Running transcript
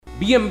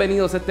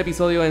Bienvenidos a este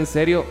episodio En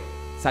Serio.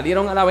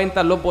 Salieron a la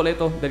venta los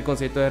boletos del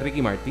concierto de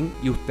Ricky Martin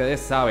y ustedes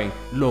saben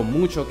lo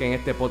mucho que en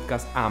este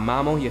podcast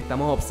amamos y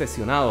estamos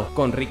obsesionados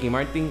con Ricky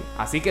Martin.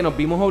 Así que nos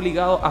vimos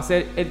obligados a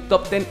hacer el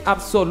top 10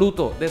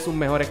 absoluto de sus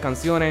mejores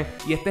canciones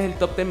y este es el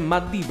top 10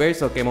 más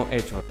diverso que hemos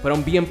hecho.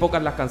 Fueron bien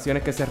pocas las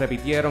canciones que se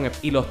repitieron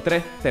y los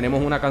tres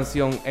tenemos una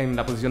canción en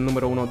la posición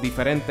número 1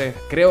 diferente.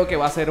 Creo que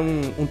va a ser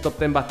un top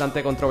 10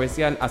 bastante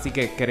controversial, así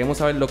que queremos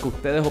saber lo que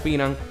ustedes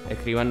opinan.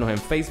 Escríbanos en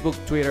Facebook,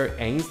 Twitter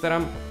e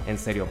Instagram, En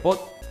Serio Pod.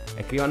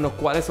 Escríbanos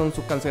cuáles son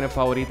sus canciones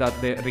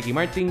favoritas de Ricky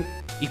Martin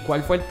y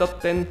cuál fue el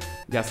top 10,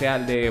 ya sea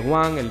el de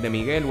Juan, el de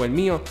Miguel o el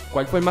mío.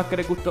 ¿Cuál fue el más que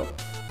les gustó?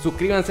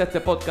 Suscríbanse a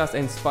este podcast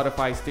en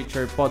Spotify,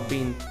 Stitcher,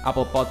 Podbean,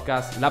 Apple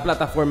Podcasts, la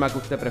plataforma que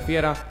usted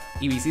prefiera.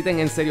 Y visiten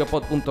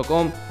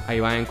enseriopod.com. Ahí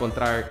van a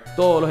encontrar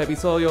todos los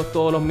episodios,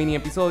 todos los mini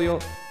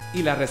episodios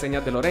y las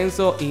reseñas de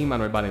Lorenzo y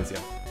Manuel Valencia.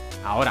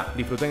 Ahora,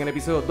 disfruten el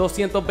episodio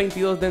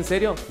 222 de En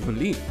Serio.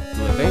 Yun-Li,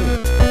 tú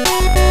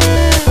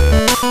detén.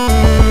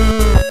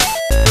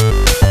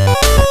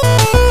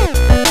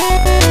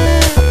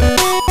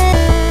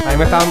 A mí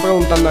me estaban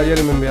preguntando ayer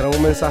y me enviaron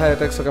un mensaje de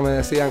texto que me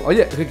decían: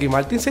 oye, Ricky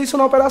Martin se hizo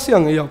una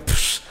operación. Y yo,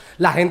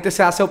 la gente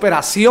se hace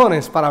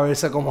operaciones para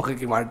verse como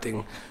Ricky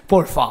Martin.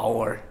 Por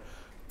favor,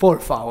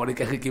 y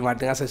que Ricky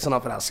Martin hace una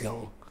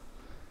operación.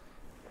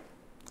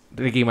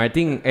 Ricky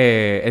Martin,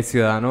 el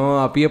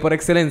ciudadano a pie por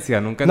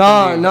excelencia, nunca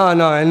No, entendí.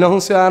 no, él no es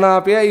un ciudadano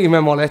a pie y me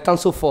molestan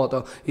sus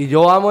fotos. Y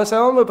yo amo a ese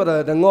hombre, pero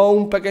le tengo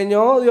un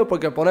pequeño odio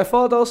porque pone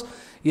fotos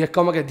y es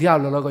como que,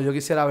 diablo, loco, yo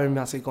quisiera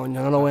verme así,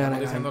 coño, no lo voy a Estamos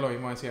negar. diciendo lo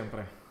mismo de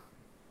siempre.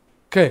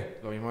 ¿Qué?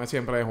 Lo mismo de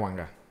siempre de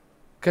Juanga.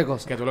 ¿Qué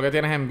cosa? Que tú lo que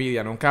tienes es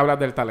envidia. Nunca hablas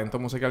del talento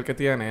musical que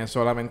tiene,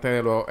 solamente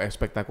de lo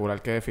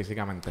espectacular que es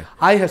físicamente.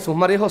 Ay, Jesús,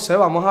 María y José,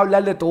 vamos a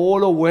hablar de todo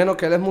lo bueno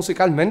que él es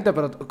musicalmente,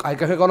 pero hay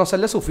que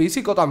reconocerle su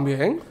físico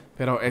también.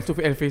 Pero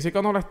el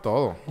físico no lo es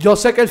todo. Yo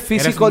sé que el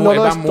físico Eres no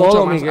lo da es mucho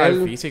todo, más al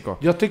Miguel. físico.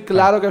 Yo estoy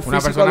claro que el Una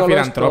físico persona no lo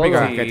es todo.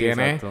 filantrópica Sí, que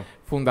tiene exacto.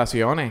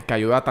 fundaciones, que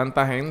ayuda a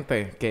tanta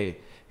gente,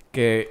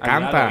 que Ayuda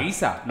canta.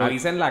 a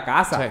Loisa en la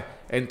casa. Sí.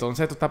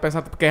 Entonces tú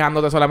estás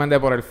quejándote solamente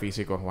por el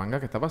físico. Juanga,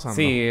 ¿qué está pasando?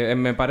 Sí,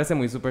 me parece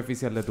muy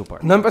superficial de tu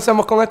parte. No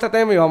empecemos con este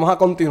tema y vamos a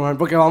continuar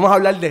porque vamos a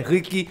hablar de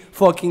Ricky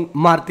fucking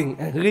Martin.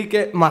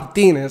 Enrique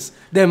Martínez,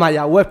 de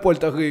Mayagüez,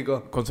 Puerto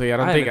Rico.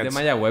 Consiguieron Él es tickets.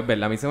 de Mayagüez,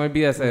 ¿verdad? A mí se me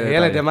olvida ese Él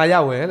detalle. es de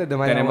Mayagüez, él es de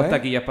Mayagüez. Tenemos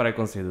taquillas para el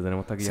concierto,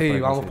 Sí,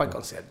 vamos para el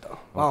concierto.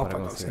 Vamos para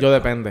el concierto. Yo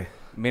depende.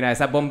 Mira,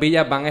 esas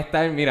bombillas van a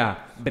estar,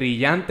 mira,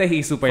 brillantes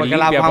y súper Porque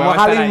limpias. las vamos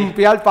Van a estar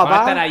limpiar, ahí. papá. Van a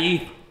estar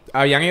allí.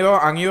 ¿Habían ido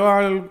a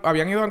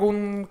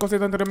algún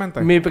concierto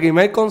anteriormente? Mi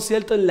primer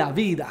concierto en la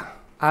vida.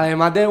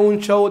 Además de un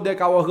show de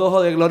Cabo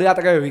Rojo de Gloria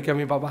Trevi, que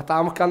mi papá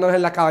estábamos quedándonos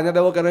en las cabañas de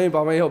Boquerón y mi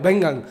papá me dijo,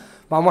 vengan,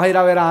 vamos a ir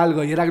a ver a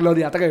algo. Y era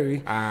Gloria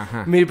Trevi.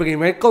 Ajá. Mi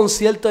primer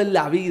concierto en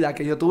la vida,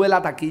 que yo tuve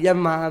la taquilla en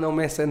mano,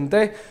 me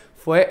senté,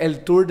 fue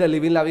el tour de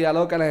Living la Vida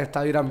Loca en el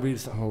estadio Irán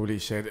Bison. Holy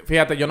shit.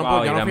 Fíjate, yo no Wow,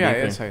 fui a Irán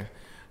ese.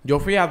 Yo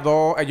fui a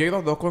dos... Yo he ido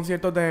a dos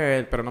conciertos de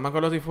él, pero no me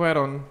acuerdo si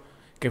fueron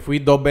que fui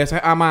 2 veces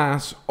a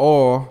más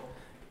o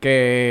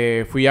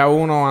que fui a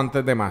uno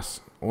antes de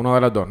más. Uno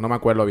de los dos, no me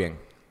acuerdo bien.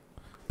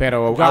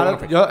 Pero...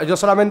 Yo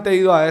solamente he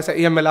ido a ese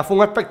y en verdad fue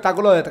un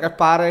espectáculo de 3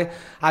 pares.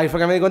 Ahí fue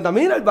que me di cuenta,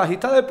 mira, el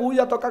bajista de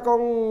Puya toca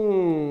con...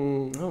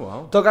 Oh,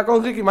 wow. Toca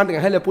con Ricky Martin.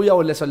 ¿Es el de Puya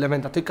o el de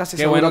Solementa? Estoy casi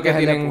Qué seguro bueno que es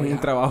el de tienen Puya. un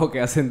trabajo que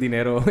hacen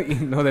dinero y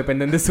no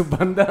dependen de sus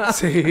bandas.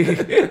 Sí.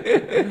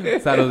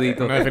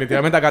 Saludito. No,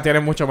 definitivamente acá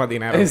tienen mucho más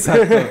dinero.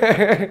 Exacto.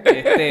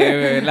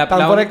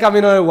 Están por el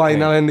camino de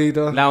Guayna,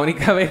 bendito. La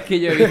única vez que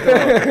yo he visto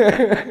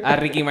a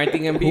Ricky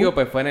Martin en vivo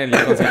pues fue en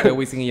el concierto de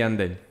Wisin y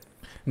Yandel.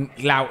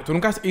 ¿Tú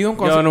nunca has ido a un Yo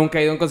concierto? nunca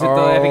he ido a un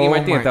concierto de Ricky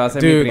Martin. my- Esta va a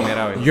ser Dude, mi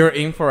primera vez. You're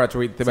in for a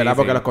treat, de verdad, Sí,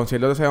 porque sí. los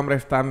conciertos de ese hombre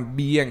están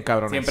bien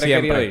cabrones. Siempre he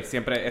querido ir.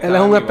 Siempre Él es estaba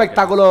un igual que-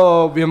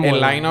 espectáculo bien bueno.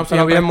 El line-up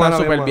Pero siempre está bueno,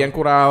 súper bueno. bien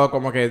curado,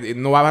 como que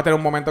no vas a tener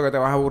un momento que te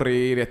vas a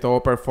aburrir, es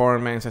todo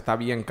performance, está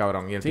bien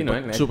cabrón. Y el Sí, tipo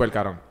 ¿no? es súper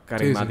cabrón.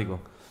 Carismático.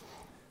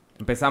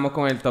 Empezamos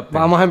con el top 10.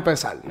 Vamos a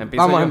empezar. Empiezo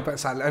Vamos a yo.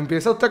 empezar.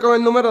 Empieza usted con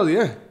el número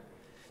 10. O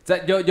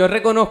sea, yo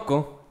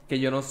reconozco que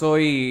yo no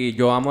soy...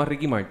 Yo amo a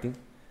Ricky Martin.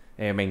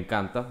 Me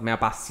encanta. Me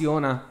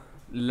apasiona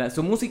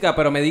su música,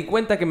 pero me di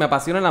cuenta que me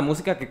apasiona la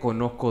música que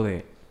conozco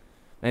de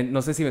él.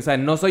 No sé si... O sea,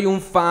 no soy un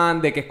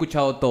fan de que he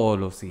escuchado todos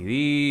los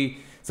CD.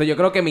 O sea, yo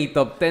creo que mi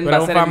top 10 Pero va a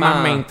un ser fan más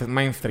más...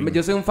 mainstream.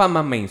 Yo soy un fan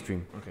más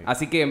mainstream. Ok.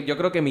 Así que yo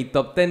creo que mi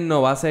top 10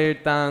 no va a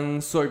ser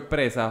tan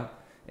sorpresa.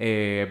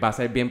 Va a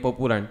ser bien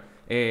popular.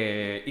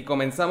 Y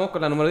comenzamos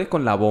con la número 10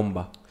 con La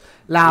Bomba.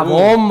 La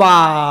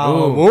bomba.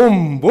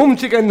 Boom, boom,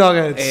 chicken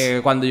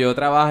nuggets. Cuando yo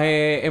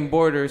trabajé en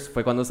Borders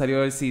fue cuando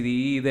salió el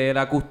CD del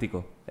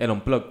acústico, el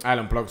Unplugged. Ah, el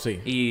Unplugged, sí.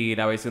 Y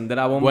la versión de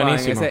La Bomba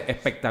Buenísimo. en ese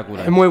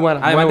espectacular. Es muy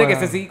buena, Además muy de que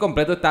buena. ese CD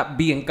completo está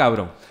bien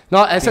cabrón.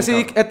 No, ese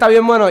Bien, sí está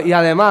bien bueno. Y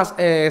además,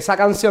 esa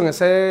canción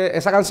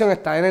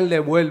está en el de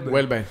Vuelve.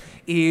 Vuelve.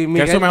 Y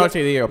Que es su mejor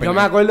CD, yo opinión.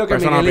 me acuerdo que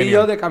Personal Miguel y yo,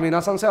 opinion. de camino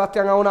a San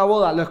Sebastián a una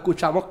boda, lo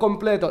escuchamos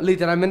completo.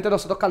 Literalmente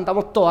nosotros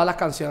cantamos todas las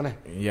canciones.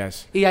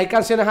 Yes. Y hay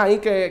canciones ahí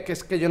que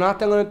yo no las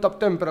tengo en el top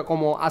 10, pero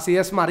como Así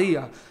es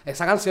María,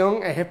 esa canción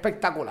es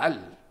espectacular.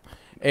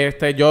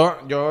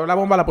 Yo la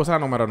bomba la puse a la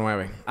número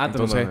 9. Ah, tu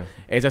entonces, número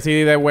 9. ese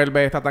CD de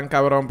Vuelve está tan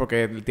cabrón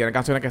porque tiene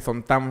canciones que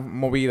son tan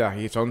movidas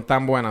y son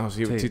tan buenas.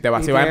 Si, Sí. si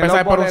vas Y a tiene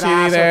empezar los por un CD de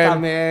él, bolerazos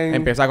también.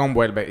 empieza con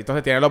Vuelve.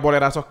 Entonces tiene los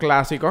bolerazos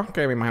clásicos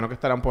que me imagino que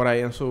estarán por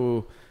ahí en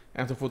sus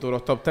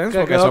futuros top 10 Que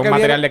porque creo son que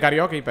material viene- de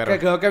karaoke, pero... Que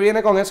creo que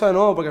viene con eso de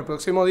nuevo, porque el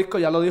próximo disco,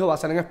 ya lo dijo, va a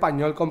ser en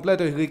español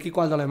completo. Y Ricky,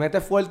 cuando le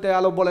mete fuerte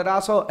a los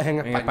bolerazos, es en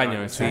En español.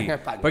 español, sí. En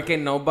español. Porque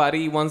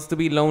Nobody Wants to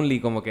Be Lonely,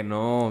 como que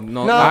no...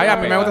 Ay, a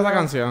mí me pega. gusta esa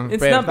canción. It's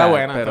Pero not está bad,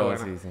 buena, pero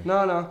está buena. sí, sí.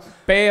 No.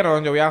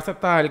 Pero yo voy a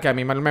aceptar que a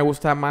mí me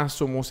gusta más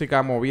su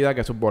música movida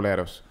que sus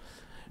boleros.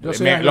 Yo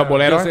soy al Los revés.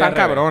 boleros Yo soy están al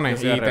revés. cabrones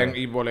Yo soy al y, revés.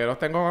 y boleros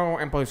tengo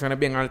en posiciones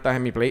bien altas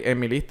en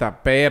mi lista.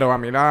 Pero a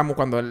mí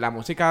cuando la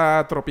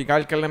música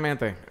tropical que él le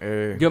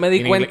mete... Yo me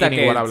di cuenta que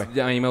inigualable.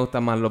 a mí me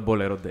gustan más los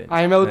boleros de él.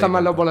 A mí me gustan di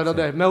más los cuenta, boleros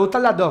sí. de él. Me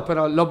gustan las dos,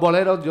 pero los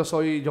boleros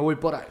yo voy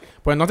por ahí.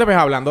 Pues entonces, pues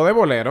hablando de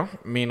boleros,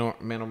 mi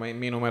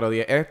número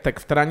 10 es Te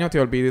extraño, te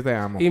olvido y te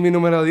amo. Y mi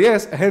número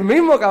 10 es el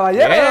mismo,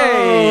 caballero.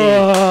 ¡Ey!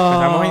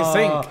 Estamos en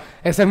sync.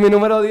 Ese es mi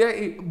número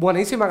 10 y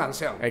buenísima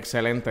canción.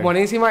 Excelente.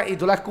 Buenísima, y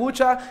tú la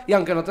escuchas y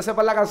aunque no te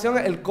sepas la canción,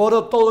 el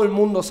coro todo el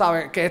mundo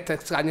sabe que Te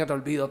extraño, te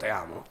olvido, te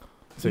amo.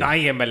 Sí. No,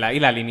 y en verdad, y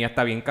la línea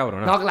está bien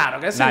cabrona. No,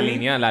 claro que sí.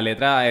 La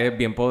letra es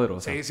bien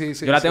poderosa. Sí,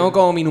 Yo la tengo sí.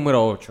 como mi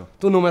número 8.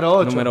 Tu número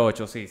 8. Número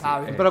 8, sí. Ah,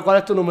 bien. Pero ¿cuál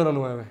es tu número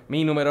 9?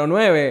 Mi número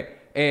 9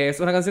 es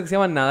una canción que se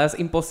llama Nada es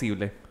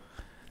imposible.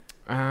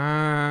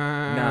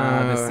 Ah.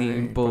 Nada es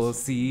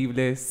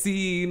imposible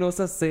si nos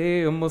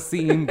hacemos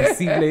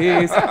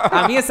invisibles.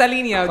 A mí esa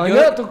línea... Coño,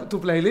 yo-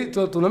 tu playlist,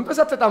 tú no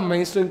empezaste tan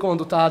mainstream como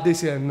tú estabas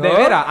diciendo. ¿De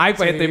veras? Ay,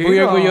 pues Sí, estoy muy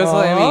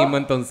orgulloso de mí no. mismo,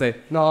 entonces.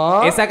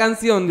 No. Esa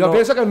canción... Yo no-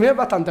 pienso que el mío es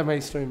bastante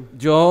mainstream.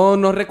 Yo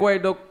no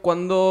recuerdo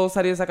cuándo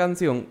salió esa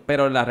canción,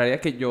 pero la realidad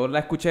es que yo la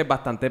escuché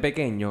bastante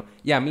pequeño.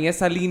 Y a mí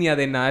esa línea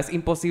de nada es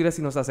imposible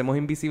si nos hacemos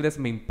invisibles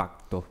me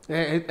impactó.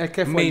 Es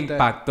que es Me fuerte.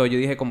 impactó. Yo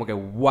dije como que,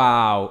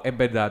 wow, es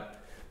verdad.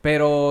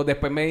 Pero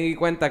después me di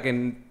cuenta que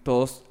en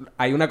todos...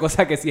 Hay una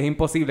cosa que sí es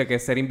imposible, que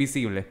es ser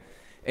invisible.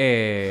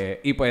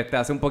 Y pues te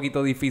hace un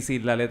poquito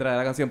difícil la letra de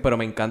la canción, pero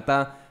me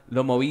encanta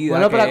lo movida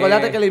Bueno, pero que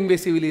acuérdate es. que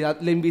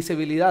la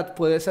invisibilidad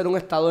puede ser un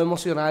estado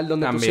emocional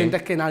donde tú También.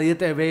 sientes que nadie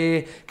te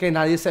ve, que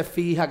nadie se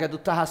fija, que tú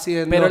estás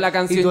haciendo. Pero la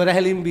canción- y tú eres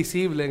el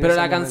invisible. En Pero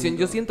ese la canción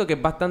momento. yo siento que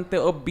es bastante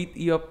upbeat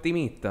y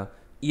optimista.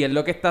 Y él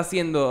lo que está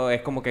haciendo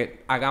es como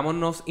que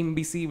hagámonos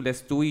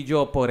invisibles tú y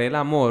yo por el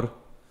amor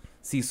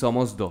si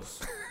somos dos.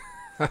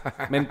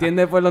 ¿Me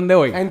entiendes por dónde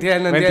voy?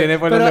 Entiendo. ¿Me entiendes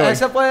por Pero dónde voy?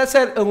 ese puede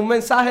ser un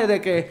mensaje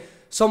de que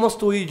somos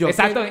tú y yo.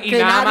 Exacto, Que- y que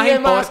nada más nadie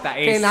importa.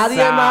 Que nadie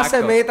más se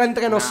Exacto. meta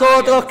entre Nadie,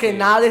 nosotros, que sí.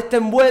 nadie esté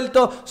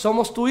envuelto.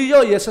 Somos tú y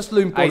yo y eso es lo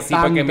Ay, importante. sí,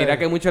 porque mira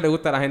que mucho le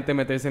gusta a la gente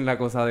meterse en la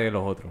cosa de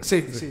los otros.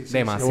 Sí. El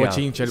Demasiado.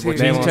 bochinche, Sí,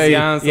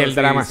 y el sí,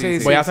 drama. sí,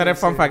 sí, Voy a sí, hacer el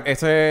sí, fun sí. fact.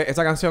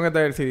 Esa canción es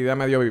del CD de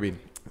Medio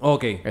Vivir.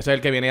 Ok. Ese es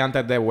el que viene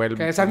antes de Vuelve.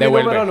 Que ese es de mi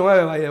Vuelve. número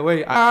 9, by the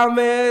way. A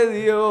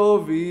medio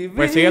vivir.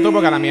 Pues sigue tú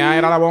porque la mía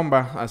era la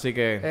bomba. Así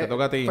que te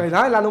toca a ti. Pues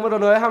nada, la número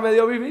 9 es A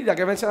Medio Vivir. Ya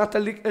que mencionaste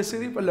el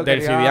CD, pues lo Del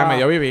quería... CD A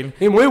Medio Vivir.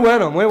 Y muy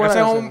bueno, muy bueno. Ese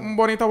es un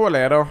bonito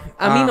bolero.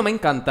 A mí no me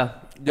encanta.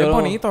 Es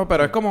bonito,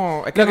 pero es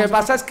como... Es Lo que no sé-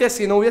 pasa es que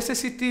si no hubiese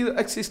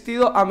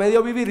existido A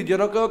Medio Vivir, yo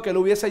no creo que él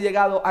hubiese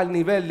llegado al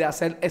nivel de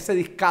hacer ese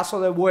discazo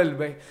de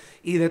Vuelve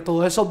y de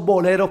todos esos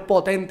boleros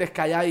potentes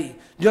que hay ahí.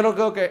 Yo no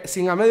creo que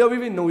sin A Medio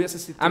Vivir no hubiese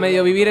existido. A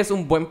Medio Vivir es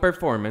un buen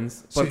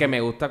performance porque Sí.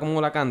 me gusta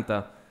cómo la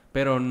canta,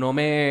 pero no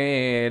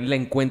me la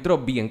encuentro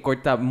bien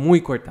corta,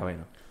 muy corta,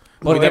 bueno.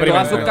 Muy Porque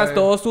deprimente.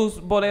 todos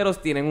sus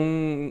boleros tienen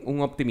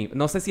un optimismo.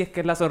 No sé si es que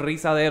es la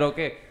sonrisa de él o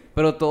qué,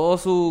 pero toda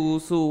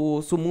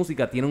su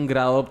música tiene un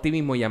grado de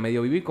optimismo y A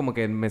Medio Vivir como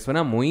que me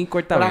suena muy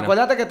corta. Pero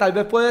acuérdate que tal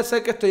vez puede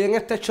ser que estoy en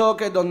este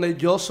choque donde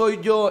yo soy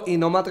yo y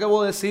no me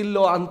atrevo a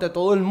decirlo ante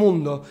todo el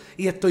mundo.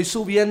 Y estoy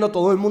subiendo,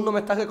 todo el mundo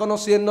me está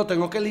reconociendo,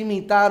 tengo que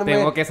limitarme.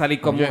 Tengo que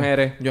salir con Oye,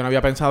 mujeres. Yo no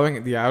había pensado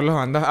en... Diablos,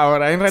 anda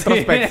ahora en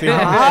retrospección.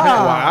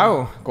 Ah,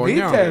 wow,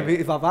 coño.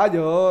 ¿Viste? Papá,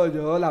 yo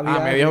la vida... A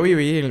medio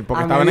vivir,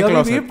 porque A estaba en el medio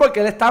closet. vivir porque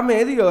él está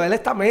medio, él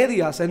está a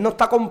medias, él no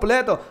está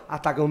completo.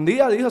 Hasta que un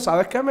día dijo,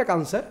 ¿sabes qué? Me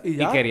cansé y Y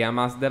ya. quería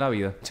más de la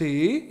vida.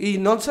 Sí, y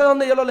no sé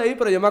dónde yo lo leí,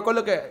 pero yo me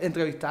acuerdo que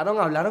entrevistaron,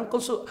 hablaron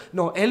con su...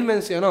 No, él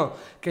mencionó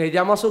que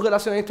llamó a sus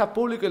relacionistas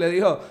públicos y le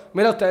dijo,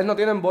 mira, ustedes no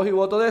tienen voz y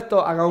voto de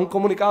esto, hagan un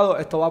comunicado,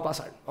 esto va a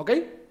pasar, ¿ok?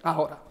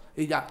 Ahora.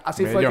 Y ya,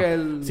 así fue Bello. que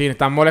él... Si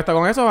están molestos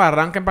con eso,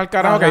 arranquen para el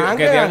carajo. Que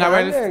Arranquen, deben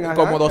haber arranquen,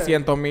 como arranquen.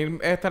 200,000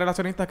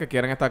 relacionistas que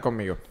quieren estar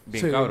conmigo.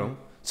 Bien Sí.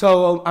 cabrón.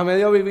 So, A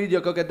Medio Vivir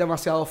yo creo que es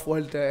demasiado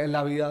fuerte en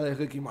la vida de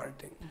Ricky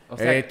Martin. O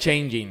sea,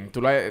 Changing.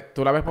 Tú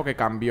la ves porque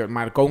cambió,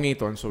 marcó un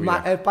hito en su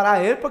vida. Es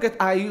para él, porque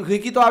ahí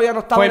Ricky todavía no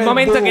estaba fue el en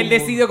momento boom. que él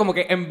decidió como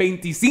que en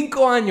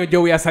 25 años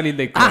yo voy a salir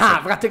del closet.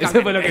 Ajá, prácticamente.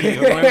 Eso fue lo que él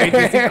dijo. Como en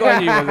 25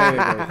 años yo voy a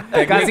salir del closet.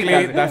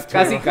 Technically, that's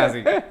Casi, true.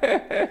 casi.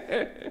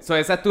 So,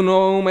 esa es tu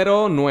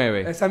número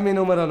 9. Ese es mi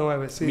número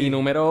 9, sí. Mi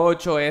número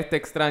 8 es Te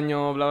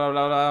extraño, bla, bla,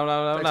 bla, bla,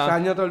 bla, bla, Te bla.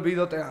 extraño, te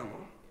olvido, te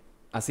amo.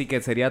 Así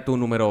que sería tu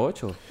número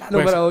 8. La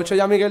número 8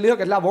 ya Miguel dijo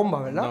que es la bomba,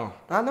 ¿verdad? No.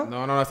 Ah, ¿no?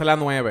 No, esa es la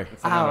 9.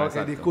 Ah, ok,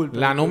 exacto. disculpe.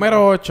 La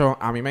número 8,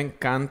 a mí me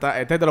encanta.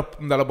 Este es de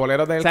los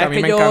boleros de él que a ¿Sabes mí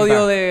qué me yo encanta.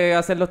 odio de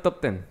hacer los top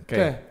 10? ¿Qué?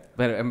 ¿Qué?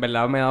 Pero en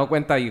verdad me he dado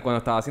cuenta y cuando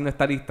estaba haciendo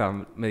esta lista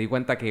me di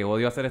cuenta que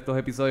odio hacer estos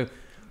episodios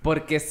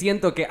porque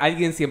siento que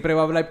alguien siempre va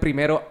a hablar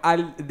primero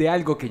de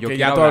algo que yo Que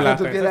quiero ya tú hablar.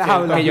 hablaste. Tú quieres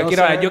hablar, Que yo no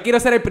quiero sé. hablar. Yo quiero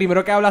ser el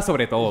primero que habla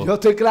sobre todo. Yo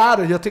estoy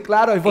claro.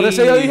 Y por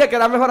eso yo dije que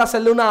era mejor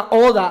hacerle una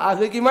oda a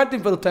Ricky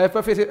Martin, pero ustedes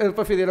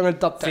prefirieron el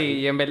top 10. Sí,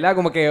 y en verdad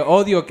como que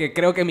odio que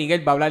creo que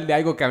Miguel va a hablar de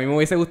algo que a mí me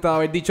hubiese gustado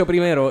haber dicho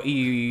primero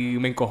y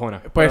me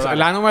encojona. Pues Pero dale.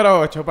 la número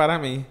 8 para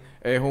mí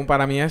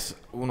es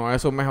uno de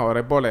sus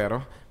mejores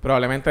boleros.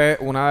 Probablemente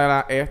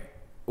una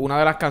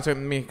de las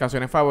canciones, mis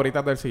canciones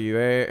favoritas del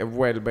CD de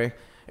Vuelve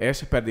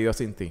es Perdido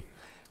sin ti.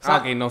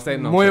 Ok, no sé.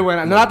 Muy sé.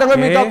 buena. No la tengo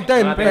en mi ¿Qué? top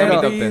 10, No la tengo en mi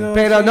pero... top 10.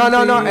 Pero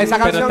no, esa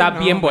Pero canción... está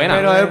bien buena.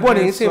 Pero es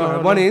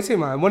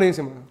buenísima.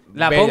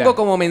 La Bella. pongo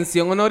como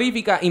mención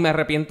honorífica y me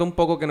arrepiento un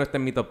poco que no esté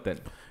en mi top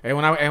 10. Es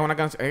una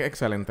canción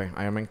excelente.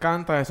 A mí me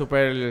encanta, es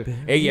súper...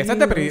 Y esa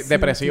es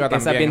depresiva Esa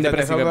es también. bien Esa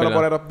depresiva, es de es los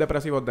verdad. boleros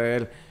depresivos de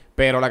él.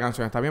 Pero la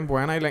canción está bien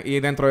buena y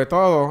dentro de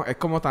todo es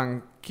como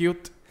tan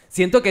cute.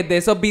 Siento que es de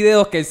esos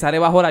videos que él sale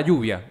bajo la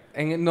lluvia.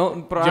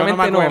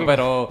 Probablemente no,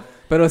 acuerdo.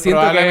 pero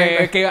siento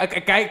Probablemente.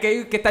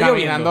 que está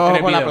lloviendo. Caminando en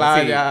el por la video,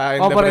 playa.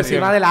 en O por depresión.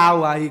 encima del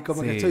agua y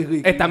como sí. que Sí. estoy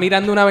Ricky. Está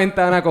mirando una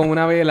ventana con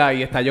una vela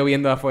y está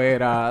lloviendo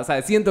afuera. O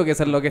sea, siento que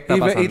eso es lo que está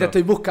pasando. Y te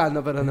estoy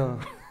buscando, pero no.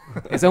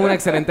 Esa es una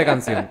excelente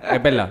canción.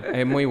 Es verdad,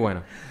 es muy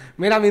buena.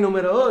 Mira, mi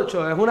número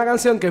 8 es una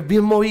canción que es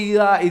bien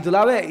movida y tú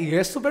la ves y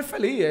es súper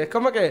feliz. Es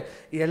como que...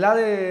 Y es la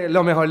de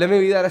Lo mejor de mi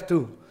vida eres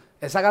tú.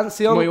 Esa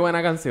canción Muy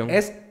buena canción.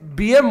 es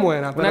bien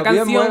buena. Pero Una bien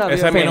canción- buena, bien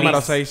Ese es mi feliz.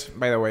 número 6,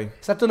 by the way.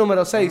 Esa es tu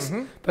número 6.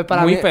 Pues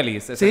para Muy mí,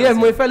 feliz esa Sí, es canción.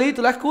 muy feliz.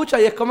 Tú la escuchas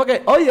y es como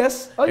que...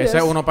 Oyes. Ese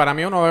es para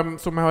mí uno de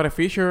sus mejores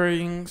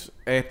featurings.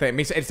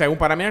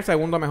 Para mí el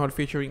segundo mejor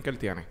featuring que él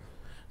tiene.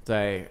 O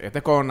sea, este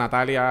es con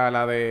Natalia,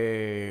 la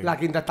de... La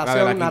Quinta la de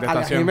Estación, la Quinta Natalia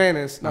Estación.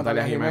 Jiménez.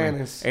 Natalia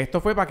Jiménez. Esto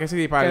fue para qué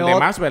CD, para el Que de ot-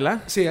 más, ¿verdad?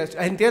 Sí,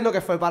 entiendo que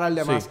fue para el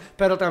demás. Sí.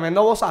 Pero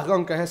tremendo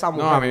vozarrón que es esa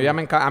mujer. No, a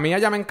mí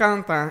ella me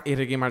encanta. Y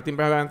Ricky Martin,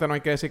 pues, obviamente no hay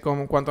que decir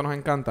cuánto nos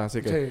encanta.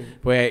 Así que, Sí.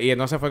 pues, y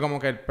entonces fue como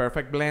que el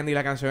perfect blend. Y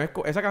la canción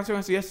esa canción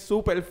en sí es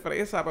súper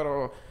fresa,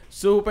 pero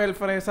súper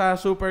fresa,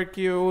 súper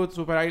cute,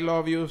 súper I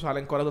love you.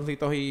 Salen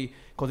corazoncitos y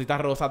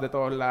cositas rosas de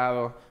todos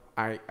lados.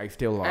 I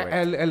still love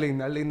it. Es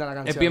linda la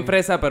canción. Es bien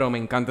fresa, pero me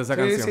encanta esa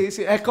canción.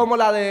 Sí. Es como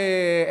la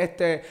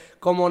de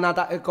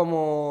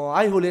como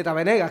Julieta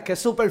Venegas, que es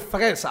súper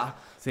fresa.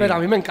 Sí. Pero a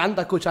mí me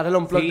encanta escuchar el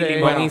unplug Sí, de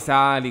limón ella. y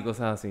sal y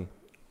cosas así.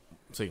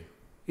 Sí.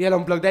 Y el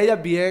unplug de ella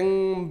es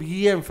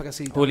bien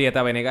fresita.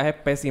 Julieta Venegas es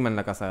pésima en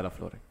La Casa de las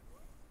Flores.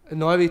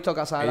 No he visto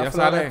Casa de Ella las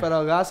Flores, sale.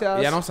 pero gracias.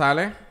 Ella no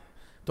sale.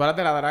 ¿Tú hablas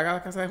de la draga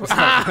de Casa de José?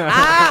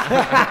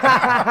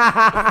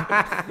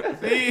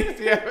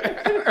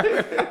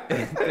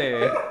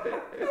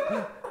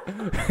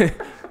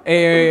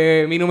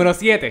 Sí. Mi número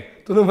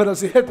 7. Tu número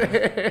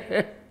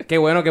 7. Qué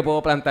bueno que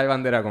puedo plantar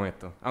bandera con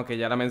esto. Aunque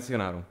ya la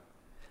mencionaron.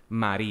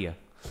 María.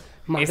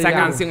 María. Esa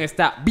canción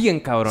está bien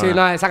cabrona. Sí,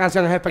 no, esa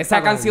canción es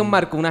espectacular. Esa canción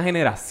marcó una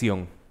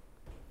generación.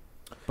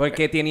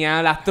 Porque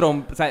tenía las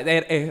trompas. O sea,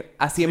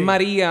 así en Sí.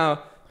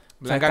 María.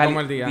 Blanca como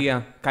el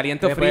día.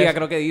 Caliente o Después- fría,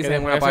 creo que dice en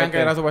después una decían parte.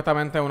 que era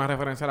supuestamente una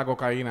referencia a la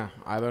cocaína.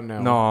 I don't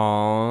know.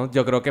 No,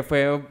 yo creo que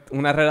fue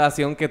una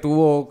relación que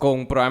tuvo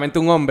con probablemente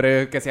un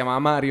hombre que se llamaba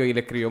Mario y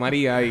le escribió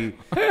María y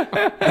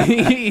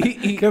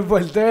Qué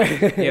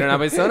fuerte. y era una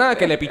persona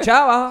que le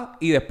pichaba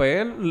y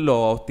después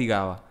lo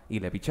hostigaba. Y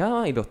le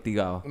pichaba y lo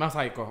hostigaba. Una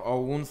psycho. O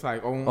un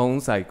psycho. O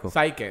un psycho.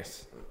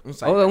 Psyches. Un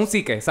psyche. O un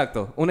psique,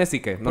 exacto. Un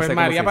psique. No Pues sé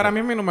cómo María se para dice. mí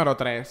es mi número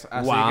 3.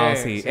 Así Wow, que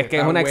sí. Es que está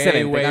es una way,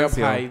 excelente way up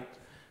canción. high.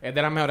 Es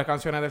de las mejores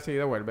canciones del CD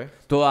de Vuelve.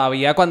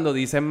 Todavía cuando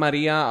dicen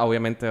María,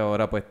 obviamente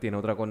ahora pues tiene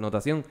otra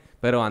connotación.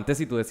 Pero antes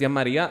si tú decías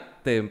María,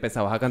 te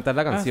empezabas a cantar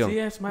la canción. Así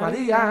es,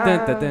 María.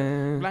 Tun, tun,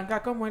 tun.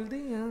 Blanca como el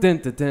día. Tun,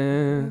 tun,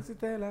 tun. Si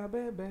te la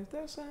bebes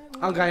de sangre.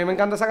 Aunque a mí me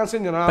encanta esa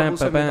canción, yo no la Pam,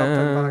 puse en mi pam, top 10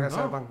 pam. para que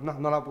 ¿No?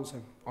 sepan. No la puse.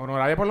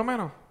 Honoraria por lo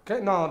menos.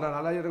 ¿Qué? No,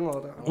 yo tengo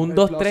otra. Un El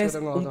 2, plus, 3, yo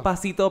tengo un otra.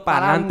 pasito para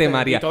adelante, Pa'lante. Y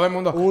María. todo el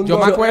mundo. Un, Yo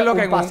dos, me acuerdo un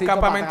que en un pasito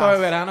campamento para de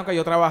atrás. verano que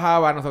yo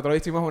trabajaba, nosotros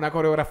hicimos una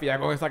coreografía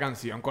con esa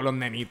canción, con los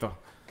nenitos.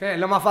 ¿Qué? Es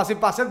lo más fácil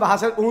para hacer. Vas a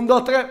hacer 1,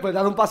 2, 3, pues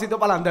dar un pasito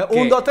para adelante.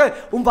 ¿Qué? 1, 2, 3,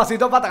 un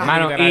pasito para atrás.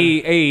 Mano, literal.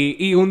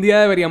 y un día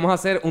deberíamos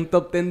hacer un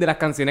top 10 de las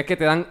canciones que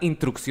te dan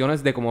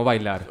instrucciones de cómo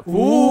bailar.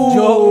 Uh.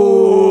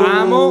 Yo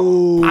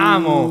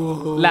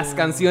amo las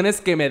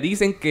canciones que me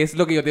dicen qué es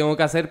lo que yo tengo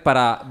que hacer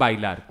para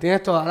bailar.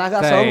 Tienes toda la O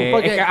sea, razón. es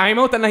porque que a mí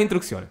me gustan las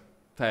instrucciones.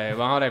 O sea,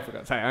 vamos a ver.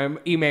 O sea,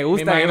 y me Me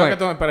gusta. imagino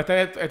que pero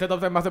este top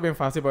 10 va a ser bien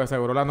fácil porque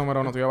seguro la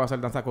número 1 tuyo va a ser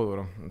Danza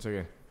Kuduro. Así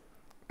que...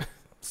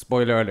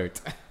 Spoiler alert.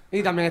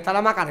 Y también está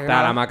la Macarena.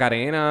 Está la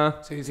Macarena.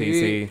 Sí.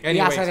 sí. Y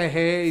Anyways, ACRG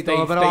y stay,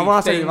 todo. Pero stay, vamos a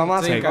stay, seguir, vamos a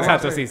stay, seguir. sí, vamos a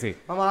exacto, seguir.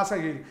 sí. Vamos a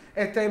seguir.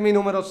 Este es mi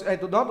número...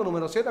 tu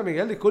número 7,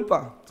 Miguel,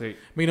 disculpa. Sí.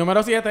 Mi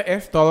número 7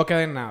 es Todo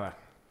queda en nada.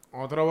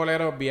 Otro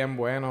bolero bien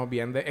bueno,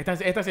 bien de...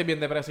 Este sí es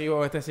bien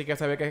depresivo. Este sí que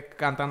se ve que es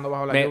cantando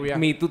bajo la lluvia.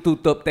 Tu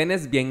top 10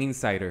 es bien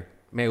insider.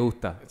 Me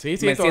gusta. Sí,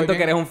 Me todo siento bien.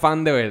 que eres un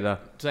fan de verdad.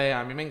 O sea,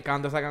 a mí me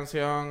encanta esa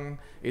canción.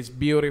 It's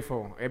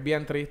beautiful. Es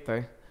bien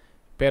triste.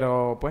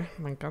 Pero, pues,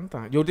 me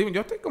encanta. Yo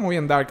estoy como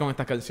bien dark con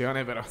estas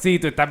canciones, pero... Sí,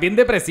 tú estás bien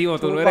depresivo.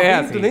 Tú no eres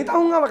Papi, así. Tú necesitas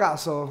un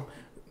abrazo.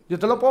 Yo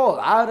te lo puedo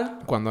dar.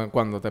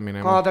 Cuando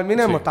terminemos. Cuando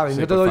terminemos, Sí, está bien.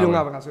 sí, Yo te por doy un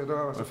favor. abrazo.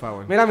 Por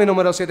favor. Mira, mi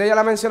número 7 ya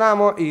la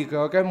mencionamos y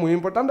creo que es muy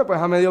importante, pues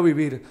a medio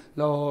vivir.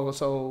 A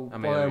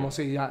medio Podemos,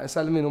 sí, ya. Ese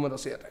es mi número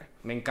 7.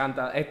 Me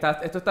encanta.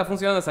 Esto está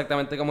funcionando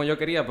exactamente como yo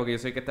quería porque yo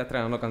soy el que está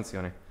estrenando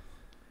canciones.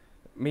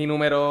 Mi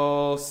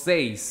número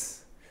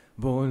 6.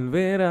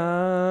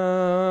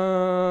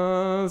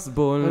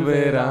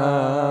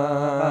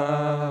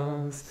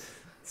 Volverás.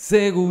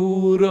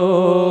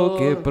 Seguro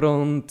que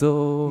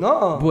pronto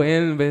No.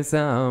 vuelves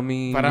a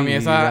mí. Para mí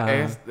esa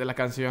es de las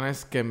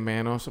canciones que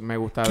menos me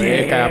gusta de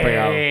él que haya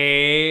pegado.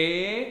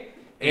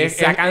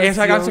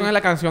 Esa canción es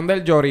la canción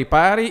del Jory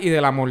Party y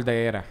de la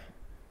Moldera.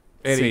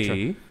 He Sí.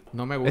 dicho.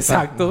 No me gusta.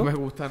 Exacto. No me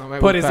gusta.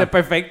 Por eso es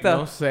perfecta.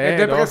 No sé. Es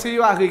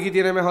depresiva, Ricky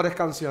tiene mejores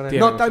canciones.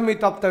 Tiene No está en mi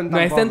top 10 tampoco. No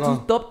está en tu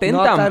top 10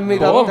 No está en mi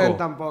top tampoco. 10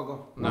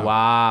 tampoco. No. Wow.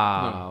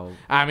 No.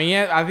 A mí,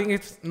 I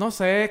think no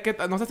sé,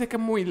 no sé si es que es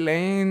muy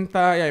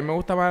lenta y a mí me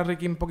gusta más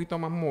Ricky un poquito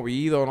más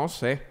movido, no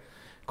sé.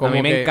 A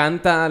mí me que-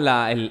 encanta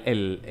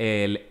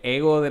el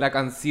ego de la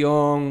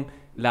canción,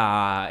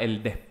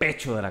 el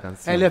despecho de la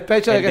canción. El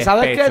despecho de El que,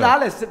 ¿sabes qué? despecho.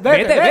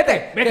 Dale,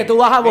 vete. Que tú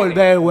vas a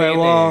volver,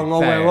 huevón vete. o O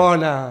sea,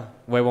 huevona.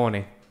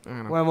 Huevones.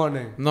 Bueno,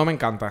 Huevones. no me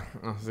encanta.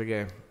 Así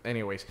que,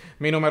 anyways.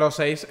 Mi número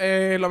 6,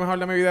 lo mejor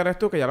de mi vida eres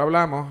tú, que ya lo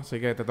hablamos. Así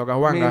que te toca Mi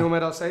Juanga.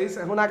 número 6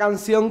 es una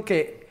canción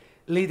que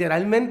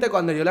literalmente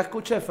cuando yo la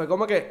escuché fue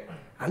como que,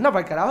 anda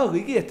para el carajo,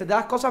 Ricky, esta es de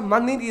las cosas más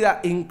nítidas,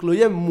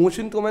 incluye mucho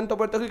instrumento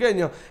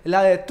puertorriqueño.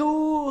 La de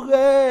tu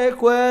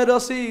recuerdo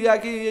sigue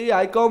aquí,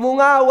 hay como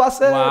un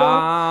aguacero. Wow.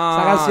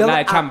 Esa canción, La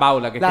de Chambao,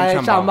 la que está La en de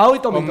Chambao. Chambao y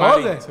Tommy Con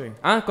Mari, Torres. sí.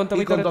 Ah, con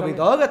Tommy Y con Torres Tommy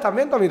también. Torres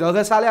también, Tommy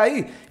Torres sale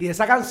ahí. Y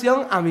esa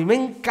canción a mí me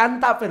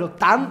encanta, pero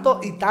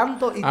tanto y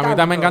tanto y A tanto. mí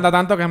también me encanta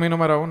tanto que es mi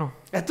número 1.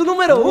 Es tu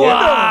número 1. Wow.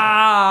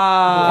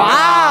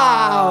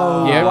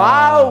 ¡Wow! Yeah.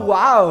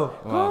 ¡Wow!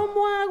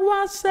 Como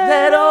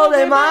Cero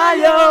de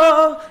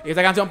mayo. Y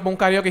esa canción para un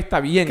karaoke está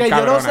bien Que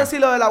cabrona. yo no sé si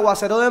lo del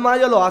aguacero de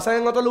mayo lo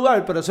hacen en otro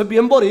lugar, pero eso es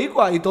bien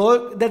boricua. Y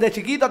todo, desde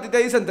chiquito a ti te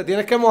dicen, te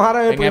tienes que mojar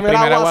en el primer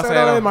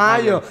aguacero de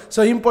mayo. Ok.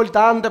 Eso es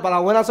importante para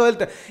la buena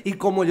suerte. Y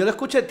como yo lo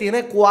escuché,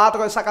 tiene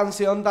 4 esa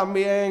canción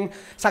también.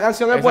 Esa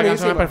canción es Esa buenísima.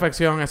 canción es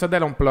perfección. Eso es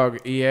del Unplug.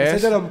 Y Ese es...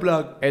 es del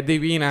Unplugged. Es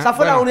divina. Esa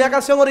fue la Bueno, única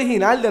canción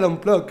original del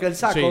Unplugged que él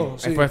sacó.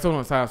 Sí, fue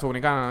su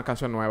única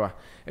canción nueva.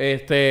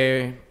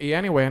 Y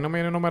anyway, no me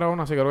viene número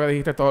 1, así que creo que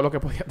dijiste todo lo que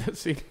podías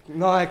decir.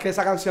 No, es que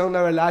esa canción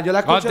de verdad, yo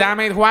la God escuché.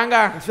 damn it,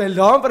 Juanga.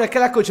 Perdón, pero es que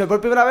la escuché por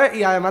primera vez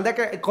y además de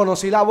que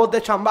conocí la voz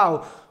de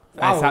Chambao.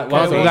 Esa- qué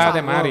wow, Tú sí. la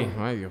de vozarrón. Mari.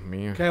 Ay, Dios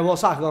mío. Qué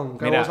vozarrón,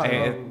 qué Mira,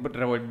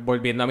 vozarrón.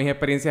 volviendo a mis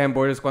experiencias en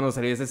Borders cuando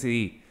salió ese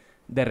CD,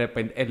 de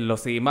repente los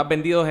CDs más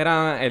vendidos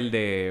eran el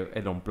de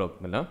el Unplugged,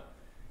 ¿verdad?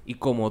 Y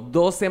como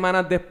 2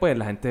 semanas después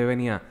la gente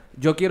venía,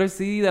 yo quiero el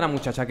CD de la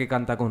muchacha que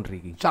canta con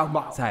Ricky.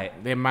 Chambao. O sea,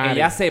 De Mari.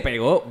 ella se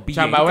pegó bien.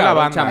 Chambao es la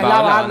cabrón, banda. Chambao Es la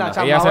es la banda, banda.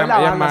 Chambao Ella es se- la ella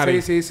es banda,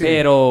 Mari. sí.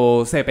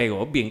 Pero se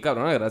pegó bien,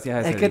 cabrón, gracias a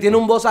ese Es que disco. tiene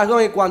un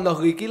vozarrón y cuando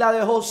Ricky la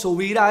dejó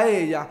subir a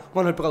ella,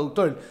 bueno, el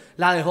productor,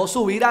 la dejó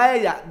subir a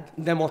ella,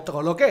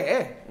 demostró lo que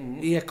es.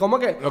 Y es como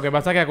que... Lo que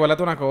pasa es que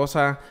acuérdate una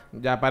cosa.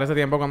 Ya para ese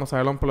tiempo cuando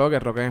sale el Unplug,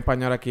 el rock en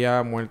español aquí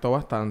ha muerto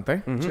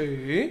bastante.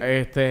 Sí.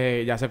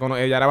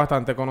 Ella era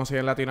bastante conocida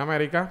en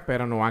Latinoamérica,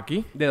 pero no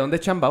aquí. ¿De dónde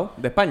es Chambao?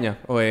 ¿De España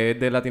o es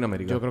de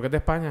Latinoamérica? Yo creo que es de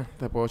España.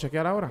 Te puedo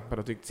chequear ahora,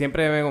 pero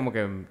Siempre me como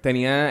que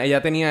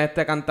ella tenía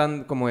este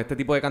cantante, como este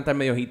tipo de cantar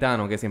medio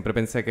gitano, que siempre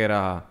pensé que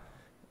era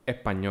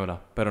española,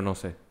 pero no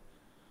sé.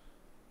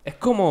 Es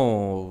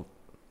como,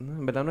 no,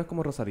 en verdad no es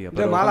como Rosalía,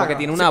 pero como Málaga. que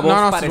tiene Sí, una voz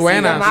no, parecida.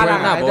 suena, de Málaga,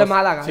 una es voz. de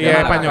Málaga. Sí, de es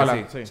Málaga, española.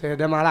 sí. Sí. Sí, es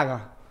de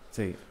Málaga.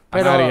 Sí.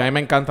 Pero- Mari, a mí me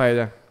encanta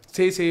ella.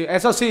 Sí,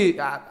 eso sí,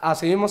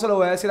 así mismo se lo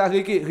voy a decir a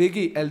Ricky.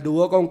 Ricky, el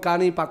dúo con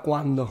Cani, ¿pa'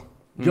 cuándo?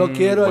 Yo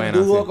quiero el buena,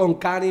 dúo sí. con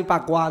Cani,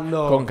 ¿pa'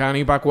 cuándo? Con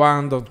Cani pa'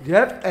 cuando.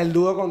 Yep, el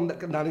dúo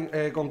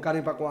con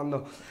Cani, ¿pa'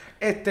 cuándo?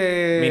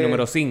 Mi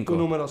número 5. Tu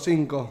número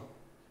 5.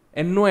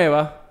 Es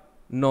nueva,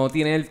 no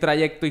tiene el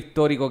trayecto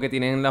histórico que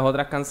tienen las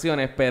otras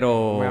canciones,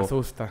 pero Me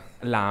asusta.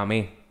 la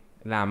amé.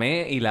 La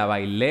amé y la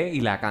bailé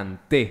y la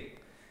canté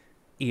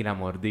y la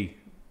mordí.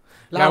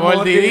 La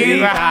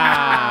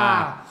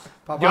mordidita.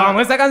 Papá, Yo amo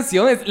esa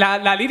canción.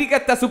 La lírica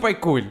está súper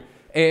cool.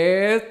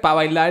 Para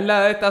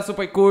bailarla está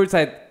súper cool. O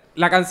sea,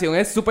 la canción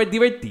es súper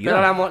divertida.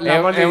 pero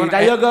la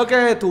mordidita yo creo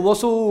que tuvo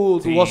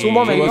su momento tuvo su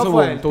boom,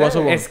 fuerte. tuvo su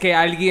boom. Es que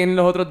alguien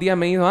los otros días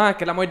me dijo, es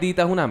que la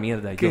mordidita es una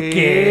mierda. Y yo,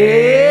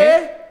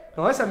 ¿Qué?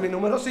 No, ese es mi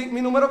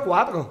número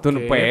 4. Tú, ¿Qué?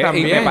 pues, y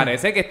También. me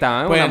parece que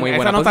está en Pues una muy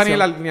buena esa no está ni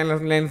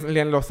posición. ni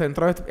en los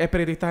centros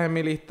espiritistas en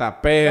mi lista,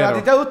 Pero a pero...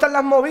 ti te gustan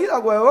las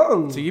movidas,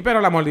 huevón. Sí, pero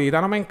la mordidita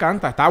no me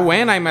encanta. Está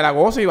buena y me la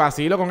gozo y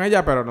vacilo con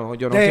ella, pero no,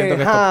 yo no siento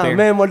que es top 10.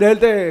 Déjame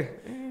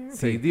morderte.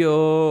 Si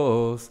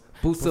Dios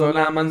Puso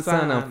la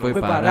manzana, fue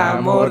Fue para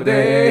para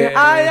morder. morder.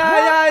 Ay, ay,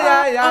 ay,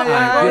 ay, ay, Ay,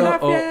 ay. Dios,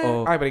 oh,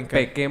 oh. Ay, brinqué.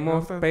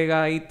 Pequemos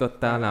pegaditos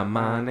hasta la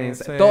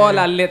amanecer. Todas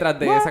las letras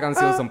de esa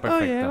canción son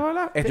perfectas.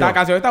 Esta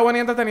canción está buena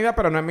y entretenida,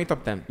 pero no es mi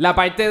top 10. La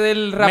parte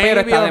del rapero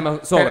Maybe está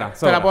te sobra.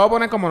 la puedo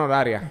poner como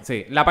honoraria.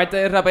 Sí, la parte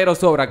del rapero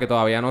sobra, que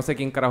todavía no sé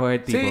quién carajo es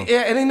el tipo. Sí,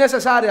 era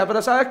innecesaria,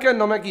 pero ¿sabes qué?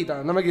 No me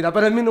quita.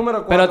 Pero es mi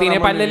número 4. Pero tiene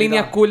par de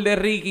líneas cool de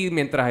Ricky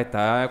mientras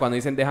está... Cuando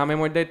dicen, déjame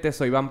morderte,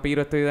 soy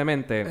vampiro, estoy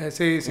demente.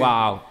 Sí, sí.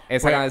 Wow.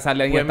 Esa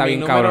línea está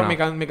bien cabrona.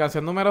 Mi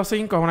canción número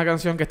 5 es una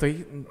canción que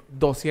estoy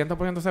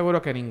 200%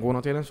 seguro que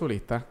ninguno tiene en su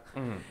lista.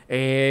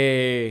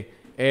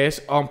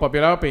 Es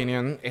Unpopular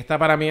Opinion. Esta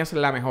para mí es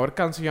la mejor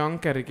canción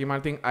que Ricky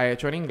Martin ha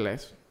hecho en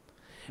inglés.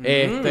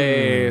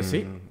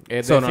 Sí.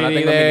 Es del No la CD tengo en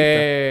mi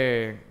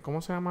de...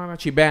 ¿Cómo se llama?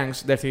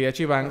 Chibanks. Del CD de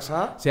Chibanks.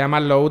 Ajá. Se llama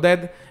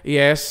Loaded y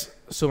es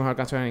su mejor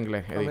canción en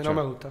inglés. A mí no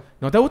me gusta.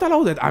 ¿No te gusta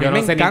Loaded? A mí Yo me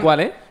no sé ni encanta. cuál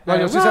es. No,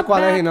 yo sí sé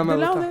cuál es y no me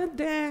gusta.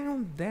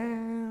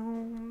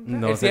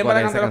 No Él sé siempre cuál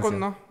la es esa canta con-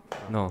 canción.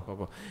 No.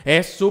 Tampoco.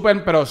 Es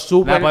súper, pero La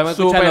súper, podemos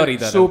escuchar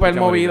ahorita, la súper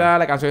escuchamos movida. ahorita.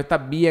 La canción está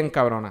bien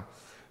cabrona.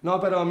 No,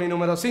 pero mi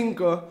número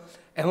 5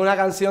 es una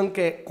canción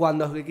que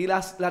cuando Ricky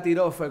la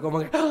tiró fue como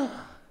que...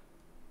 ¡Ah!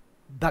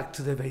 Back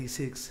to the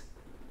basics.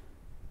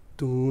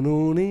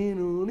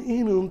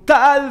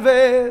 Tal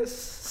vez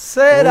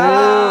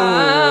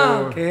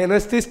será que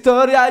nuestra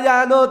historia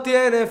ya no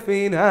tiene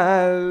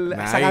final.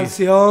 Esa Nice.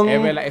 canción...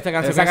 Es verdad, esta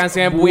canción, Esa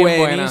canción es muy buena.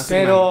 buenísima.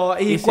 Pero,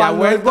 y se ha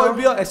cuando él vuelto-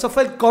 volvió, eso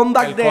fue el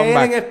comeback El de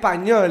comeback. él en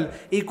español.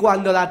 Y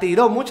cuando la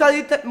tiró, mucha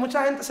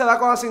gente se va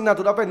con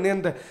asignatura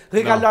pendiente.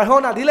 Ricardo No.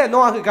 Arjona, dile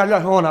no a Ricardo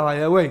Arjona, by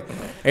the way.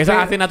 Esa Sí.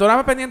 asignatura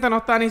más pendiente no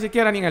está ni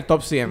siquiera ni en el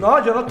top 100.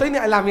 No, yo no estoy ni.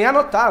 La mía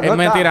no está. Es no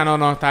mentira, está.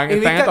 no, está Y en el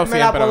viste, top me 100,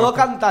 la pero puedo no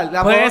está. cantar.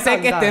 la Puede puedo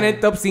ser que esté en cantar. el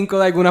top 5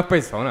 de algunas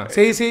personas.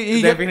 Sí, sí.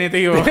 Y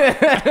Definitivo.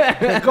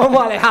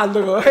 como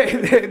Alejandro,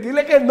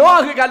 dile que no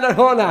a Ricardo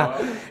Arjona.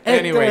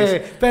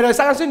 Anyways. Pero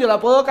esa canción yo la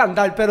puedo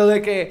cantar, pero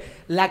de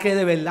que la que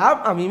de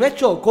verdad a mí me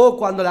chocó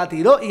cuando la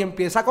tiró y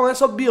empieza con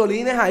esos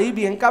violines ahí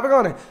bien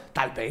cabrones.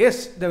 Tal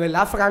vez, de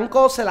verdad,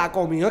 Franco se la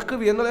comió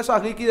escribiéndole eso a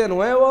Ricky de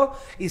nuevo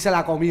y se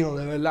la comió,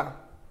 de verdad.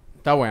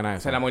 Está buena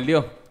esa. Se la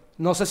mordió.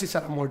 No sé si se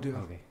la mordió.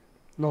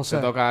 No sé.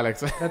 Se toca a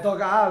Alex. Te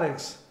toca a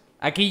Alex.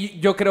 Aquí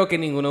yo creo que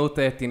ninguno de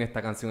ustedes tiene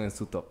esta canción en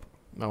su top.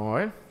 Vamos a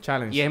ver.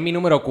 Challenge. Y es mi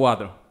número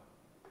 4.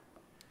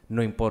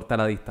 No importa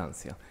la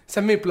distancia. Ese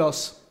es mi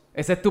plus.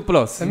 Ese es tu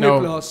plus. Ese es No,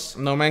 mi plus.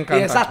 no me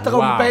encanta. Y esas Wow.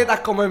 trompetas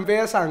como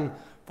empiezan.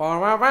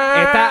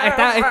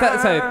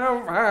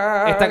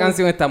 Esta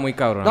canción está muy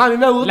cabrona. No, a mí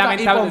me gusta.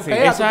 Lamentable, y sí.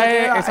 Pompea, Esa ¿tú te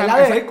es, quedas? esa, Es la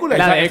de esa- Hércules.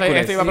 La de esa-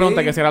 Hércules. esa iba a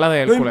preguntar que si era la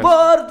de No Hércules.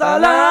 importa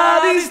la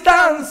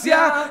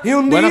distancia y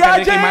un Bueno, día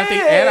que Ricky Martin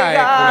era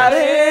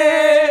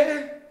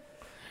llegaré.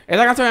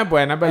 Esa canción es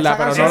buena, es verdad, Esa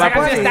pero canción no la está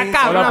puse. está buenísima.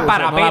 No cabrona la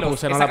para puse, no la pelos.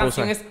 puse, no Esa la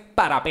canción puse. es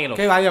para pelos.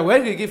 Que vaya,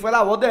 güey, Ricky fue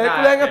la voz de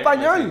Hércules en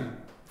español.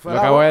 Fue Lo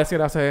la acabo voz. de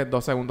decir hace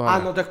 2 segundos. Ah,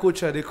 atrás. no te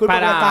escuché. Disculpa,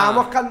 Para- que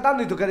estábamos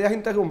cantando y tú querías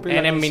interrumpir.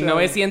 En la el canción.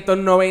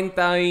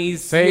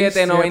 1997,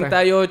 6,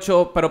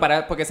 98, pero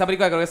porque esa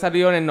película creo que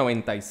salió en el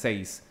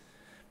 96.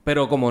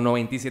 Pero como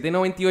 97 y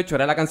 98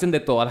 era la canción de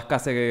todas las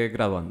clases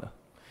graduandas.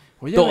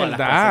 Oye, Todas las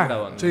clases ¿verdad?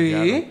 graduandas.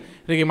 Sí.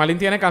 Ricky Martin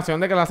tiene canción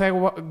de clase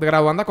de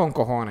graduanda con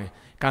cojones.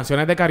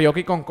 Canciones de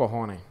karaoke con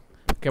cojones.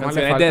 ¿Qué más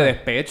le Canciones falta? de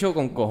despecho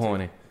con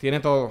cojones. Tiene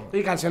todo.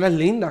 Y canciones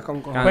lindas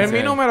con cojones. Pues mi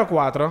Cancel. número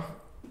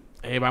 4.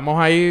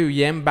 Vamos ahí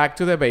bien back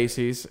to the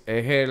basics.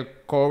 Es el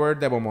cover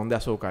de Bombón de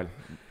Azúcar.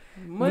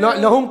 No, no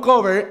es un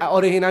cover.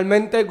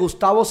 Originalmente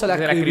Gustavo se la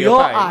Se la escribió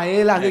escribió a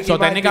él, a Ricky So,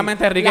 Martin.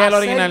 técnicamente Ricky es el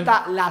original.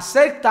 La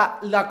secta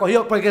la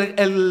cogió porque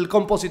el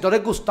compositor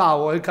es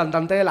Gustavo, el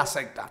cantante de la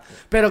secta.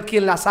 Pero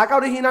quien la saca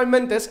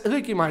originalmente es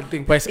Ricky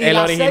Martin. Pues Y el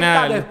la secta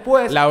original.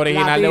 después La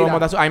original de tira. Bombón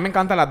de Azúcar. A mí me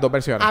encantan las dos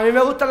versiones. A mí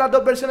me gustan las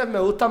dos versiones, me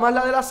gusta más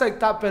la de la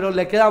secta, pero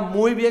le queda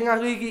muy bien a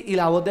Ricky y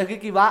la voz de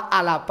Ricky va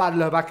a la par.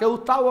 Lo que pasa es que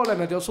Gustavo le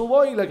metió su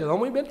voz y le quedó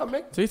muy bien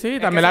también. Sí, sí. Es que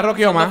También la son-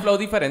 rockeó son dos más. flows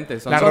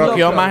diferentes. La son dos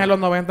rockeó flows. más en los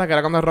 90, que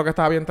era cuando el rock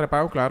estaba bien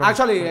trepado, claro.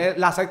 Actually,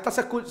 la secta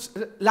se escucha.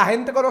 La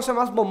gente conoce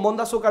más Bombón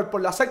de Azúcar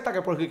por la secta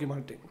que por Ricky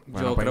Martin.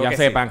 Bueno, Yo pues creo ya que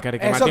sepan sí. que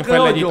Ricky Eso Martin fue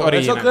creo el legit yo,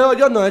 original. eso creo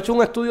yo. No he hecho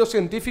un estudio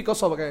científico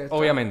sobre esto.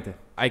 Obviamente.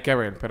 Hay que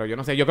ver, pero yo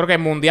no sé. Yo creo que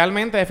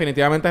mundialmente,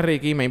 definitivamente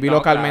Ricky, maybe No,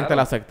 localmente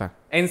claro. la secta.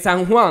 En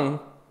San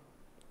Juan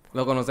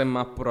lo conocen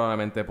más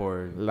probablemente por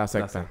La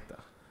secta.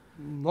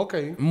 Ok.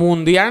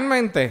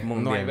 Mundialmente, no hay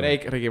Mundialmente.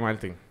 break, Ricky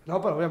Martin.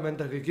 No, pero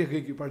obviamente Ricky es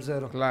Ricky,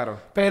 parcero. Claro.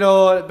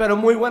 Pero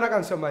muy buena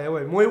canción, vaya,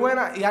 güey. Muy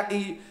buena.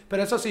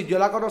 Pero eso sí, yo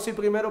la conocí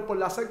primero por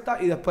la secta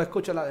y después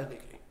escuché la de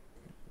Ricky.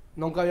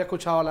 Nunca había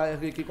escuchado la de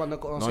Ricky cuando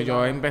conocí. No,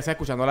 yo la- empecé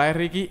escuchando la de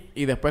Ricky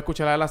y después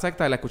escuché la de la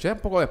secta y la escuché un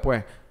poco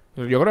después.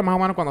 Yo creo que más o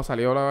menos cuando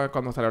salió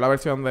la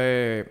versión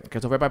de... Que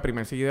eso fue para el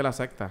primer CD de la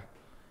secta.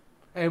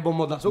 El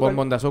Bombón de Azúcar.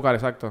 Bombón de Azúcar,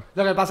 exacto.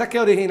 Lo que pasa es que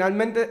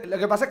originalmente... Lo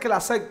que pasa es que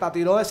la secta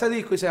tiró ese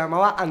disco y se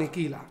llamaba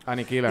Aniquila.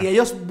 Aniquila. Y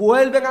ellos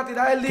vuelven a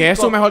tirar el disco. Que es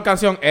su mejor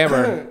canción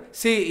ever.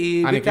 Sí,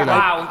 y Aniquila. viste, hay,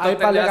 Ah, un top hay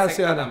 10 par de de la secta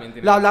canciones. también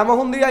tiene. Lo hablamos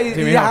un día y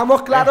Sí, mijo.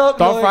 dejamos claro Top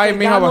lo de que five, ya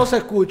mijo, no pues. se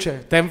escuche.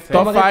 Top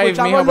Como que 5,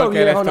 escuchamos mijo, lo porque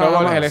el viejo nada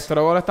estrogol, más. el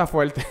estrogol está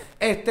fuerte.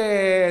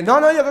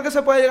 No, yo creo que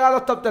se puede llegar a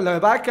los top 10. Lo que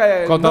pasa es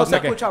que no se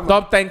escucha más.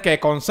 Top 10, ¿qué?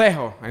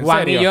 ¿Consejo? ¿En Juan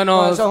serio? y yo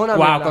No, eso es una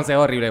mierda.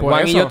 consejo horrible. Por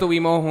Juan y eso. yo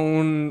tuvimos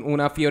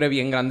una fiebre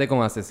bien grande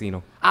con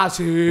Asesino. Ah,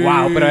 sí.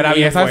 Wow, pero era Y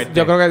bien esa, fuerte.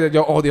 yo creo que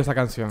yo odio esa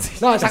canción.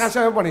 No, esa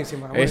canción es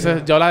buenísima.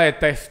 Esa yo la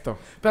detesto.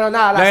 Pero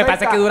nada, Lo la que sexta,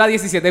 pasa es que dura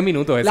 17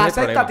 minutos. Ese la es el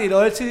sexta problema.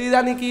 tiró el CD de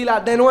Aniquila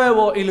de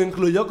nuevo y lo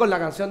incluyó con la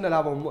canción de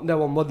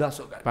Bombón de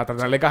Azúcar. Para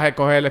tratar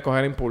de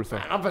coger impulso.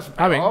 No, pues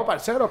Está bien. pegó,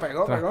 parcero,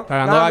 pegó.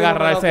 tratando de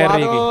agarrarse de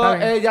Ricky. Está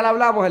bien. Ya le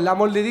hablamos, en la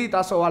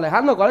mordidita. So,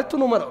 Alejandro, ¿cuál es tu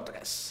número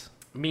 3?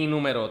 Mi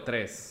número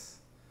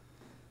 3.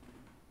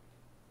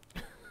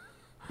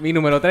 Mi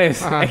número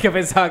 3. Ajá. Es que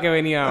pensaba que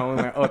venía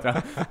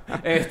otra.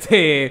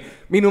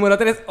 Mi número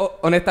 3,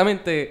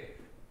 honestamente,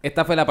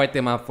 esta fue la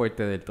parte más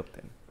fuerte del top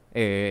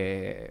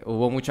 10.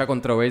 Hubo mucha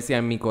controversia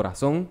en mi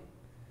corazón.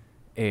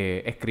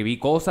 Escribí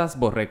cosas,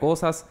 borré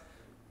cosas.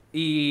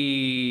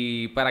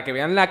 Y para que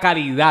vean la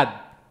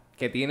calidad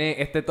que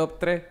tiene este top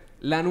 3,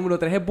 la número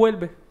 3 es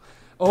Vuelve.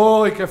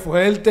 ¡Uy, qué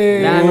fuerte!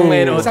 La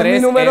número Esa 3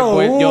 es mi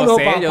número es yo 1,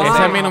 sé, papá. yo sé.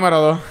 Ese es mi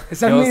número 2.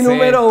 Esa es Yo mi sé.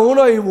 número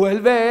 1 y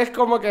Vuelve es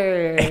como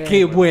que... Es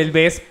que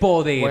Vuelve es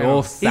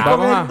poderosa. Y Vamos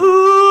con el... a-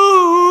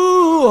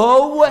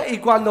 y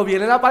cuando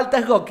viene la parte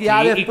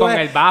esgoqueada Sí, y después...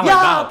 con el bajo, ¡Ya, el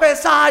bajo. a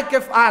pesar que...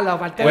 la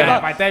parte Bueno, del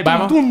la parte del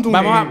bajo.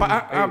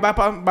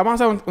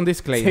 Vamos a hacer un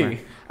disclaimer.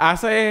 Sí.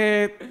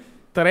 Hace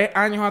 3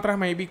 años atrás,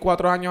 maybe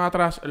 4 años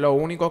atrás, lo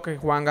único que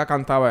Juanga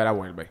cantaba era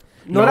Vuelve.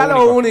 No era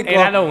lo único.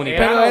 Era lo único.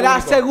 Pero Era lo era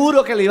único.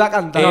 seguro que le iba a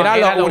cantar. Era era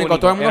lo lo único. único,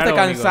 Todo el mundo era se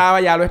lo único. cansaba,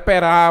 ya lo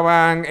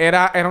esperaban.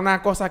 Era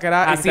una cosa que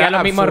era... Hacía literal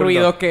los mismos absurdo.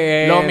 ruidos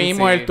que Lo él,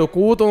 mismo, sí. el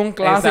tucuto, un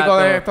clásico Exacto.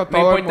 de esto. No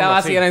Todo el importaba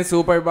mundo, si sí. era en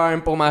Superbar,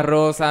 en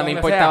Pomarosa, no Donde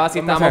importaba sea, si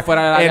donde estábamos sea.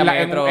 fuera de la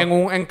En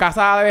metro. en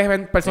casa de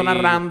personas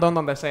Sí. random,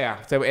 donde sea.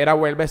 Era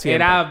Vuelve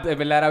siempre. De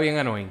verdad, era bien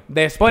annoying.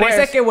 Después- Por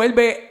eso es que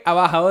Vuelve ha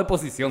bajado de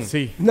posición.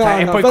 Sí. No, O sea,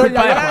 es no, por pero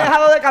culpa yo de la he Juan.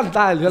 dejado de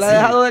cantar. Yo la he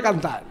dejado de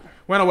cantar.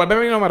 Bueno, Vuelve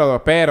mi número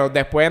 2. Pero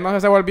después no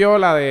sé, se volvió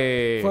la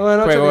de Fuego de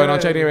Noche, Fuego de Nieve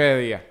Noche de y Nieve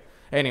de Día.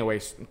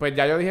 Anyways, pues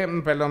ya yo dije,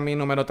 perdón, mi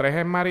número 3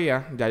 es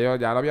María. Ya lo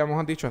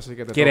habíamos dicho, así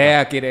que te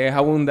toca. ¿Quieres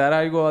abundar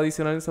algo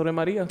adicional sobre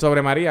María?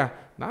 Sobre María.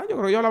 No, yo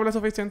creo que yo lo hablé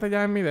suficiente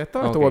ya en mi de esto.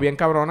 Ok. Estuvo bien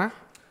cabrona.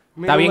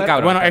 Está bien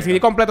cabrón. Bueno, el CD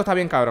completo está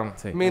bien cabrón.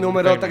 Sí. Mi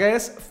número Disclaimer.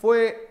 3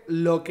 fue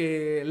lo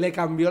que le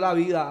cambió la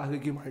vida a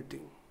Ricky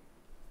Martin.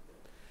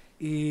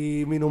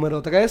 Y mi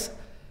número 3,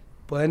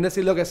 pueden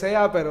decir lo que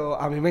sea, pero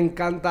a mí me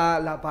encanta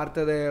la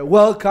parte de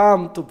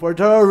Welcome to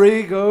Puerto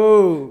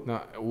Rico.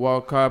 No,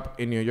 Woke Up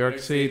in New York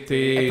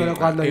City. Pero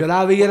cuando yo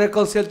la vi en el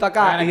concierto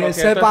acá en el y él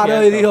se concierto es paró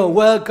y cierto. dijo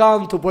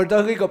Welcome to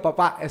Puerto Rico,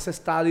 papá, ese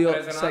estadio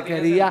Pero eso no se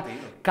tiene quería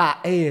sentido.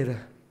 caer.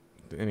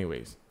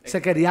 Anyways.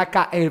 Se quería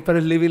caer, pero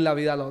es living la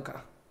vida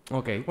loca.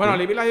 Ok. Bueno,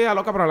 Living la Vida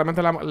Loca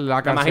probablemente la la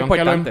más canción que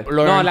importante.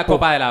 lo No, la empu-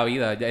 Copa de la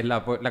Vida. Ya es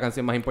la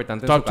canción más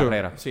importante de Top su two.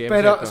 carrera. Sí, es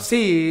Pero cierto.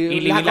 sí. Y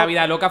Living la co-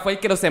 Vida Loca fue el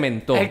que lo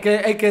cementó. El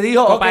que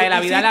dijo. Copa "Ok, de la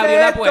Vida le hiciste abrió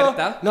la esto".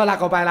 puerta. No, la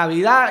Copa de la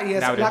Vida. Y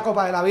Le abrió. la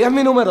Copa de la Vida es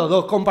mi número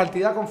 2,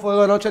 compartida con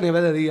Fuego de Noche a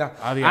nivel de día.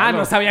 Ah,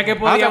 no sabía que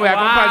podía. te voy a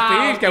 ¡Wow!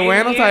 compartir. Qué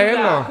bueno mierda!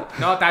 saberlo.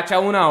 No, tacha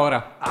una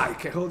hora. Ay,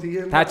 qué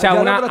jodiendo. Tacha Ya,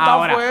 una pero está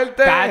ahora.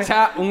 fuerte.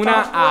 Tacha una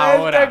Está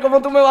fuerte. ahora.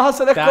 ¿Cómo tú me vas a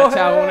hacer Tacha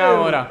escoger? una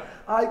hora.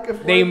 Ay, qué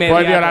fuerte. De inmediato.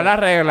 Por violar las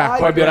reglas. Ay,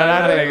 Por qué violar las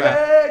fuerte, reglas.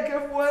 ¡Qué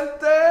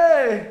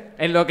fuerte!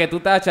 En lo que tú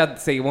tachas,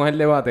 seguimos el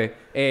debate.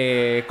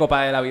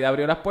 Copa de la Vida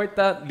abrió las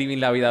puertas. Living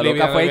la Vida Living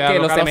Loca la fue el Vida que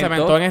lo Loca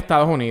cementó. en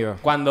Estados Unidos.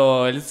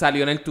 Cuando él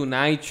salió en el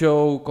Tonight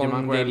Show Yo me con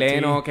acuerdo, Jay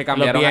Leno, sí. que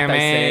cambiaron los hasta el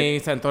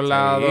VMAs set. en todos Sí.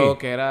 lados,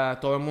 que era...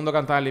 Todo el mundo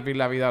cantaba Living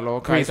la Vida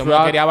Loca. Chris y todo el mundo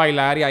Rock. quería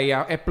bailar. Y ahí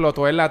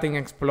explotó el Latin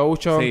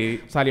Explosion.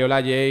 Sí. Salió la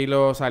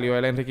J-Lo, salió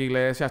el Enrique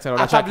Iglesias, salió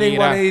la Hasta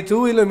Shakira.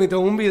 Blink-182 y lo imitó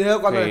en un video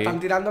cuando Sí. le están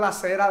tirando la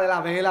cera de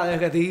la vela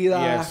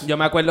derretida. Yes. Yo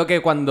me acuerdo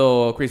que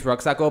cuando Chris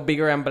Rock sacó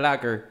Bigger and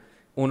Blacker,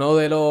 uno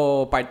de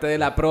los parte de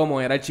la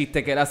promo era el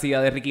chiste que él hacía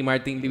de Ricky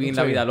Martin Living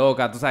la Sí. Vida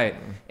Loca, tú sabes.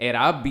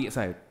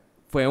 ¿Sabes?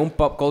 Fue un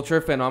pop culture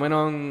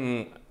fenómeno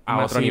a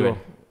otro Masivo. nivel.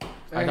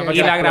 Ahí Eh, fue Y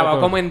que la grabó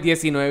explotó. como en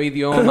 19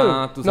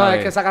 idiomas, tú No, sabes.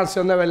 es que esa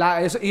canción de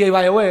verdad. Y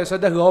by the way, eso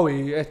es de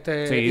Gobi.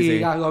 Sí, y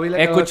sí. a Gobi le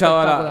He quedó escuchado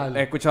espectacular.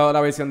 he escuchado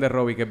la versión de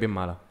Robbie, que es bien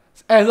mala.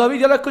 El Gobi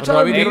yo lo he escuchado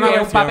Robbie en tiene vivo. una Es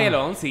un versión.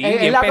 papelón, sí. Él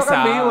bien la toca en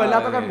pesada. vivo, él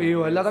la toca en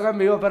vivo, él la toca en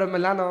vivo, pero en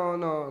verdad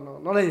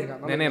no le llega.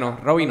 Nene, le no,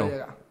 llega, Robbie le no.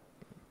 llega.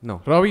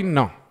 No. Robin,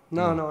 no.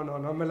 No,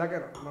 en verdad que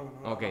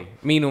no. Ok.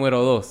 Mi número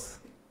 2.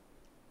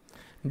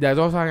 Ya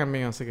todos saben el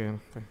mío, así que...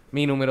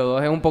 Mi número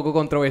 2 es un poco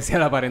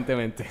controversial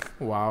aparentemente.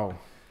 Wow.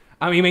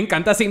 A mí me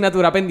encanta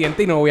Asignatura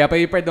Pendiente y no voy a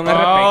pedir perdón al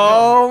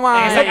Oh, respecto.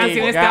 my Esa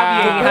canción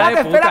está bien, hija de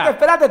Espérate, puta.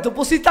 espérate. Tú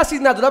pusiste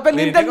asignatura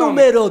pendiente Viste con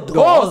número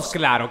 2.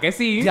 Claro que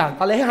sí. Ya,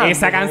 Alejandro.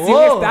 Esa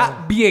canción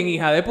está bien,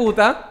 hija de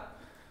puta.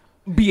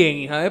 Bien,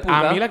 hija de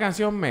puta. A mí la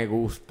canción me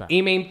gusta.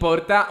 Y me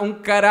importa un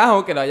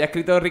carajo que lo haya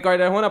escrito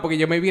Ricardo Arjona porque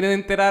yo me vine a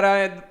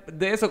enterar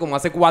de eso como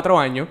hace 4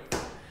 años.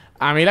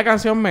 A mí la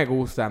canción me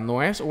gusta.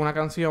 No es una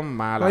canción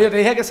mala. No, yo te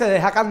dije que se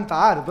deja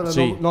cantar, pero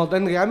Sí. no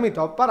tendría en mi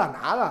top para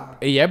nada.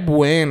 Ella es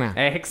buena.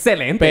 Es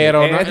excelente.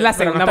 Pero es no- la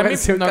pero segunda no está en mi-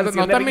 canción no- no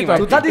canción está en de mi Ricky top.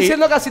 Tú Martin. estás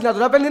diciendo que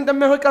asignatura pendiente es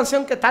mejor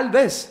canción que tal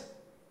vez.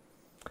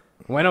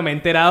 Bueno, me he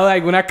enterado de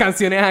algunas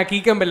canciones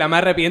aquí que en verdad me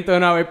arrepiento de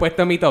no haber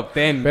puesto en mi top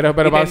 10. Pero y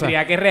pausa.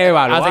 tendría que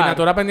reevaluar.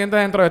 Asignatura pendiente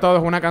dentro de todo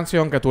es una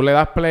canción que tú le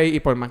das play y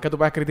por más que tú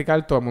puedas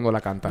criticar, todo el mundo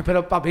la canta.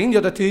 Pero, papín,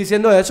 yo te estoy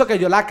diciendo eso, que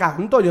yo la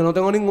canto. Yo no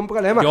tengo ningún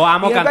problema. Yo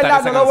amo y es cantar verdad,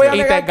 esa no lo voy a canción.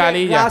 Y negar te que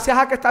galilla. gracias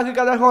a que está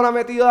Ricardo Arjona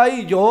metido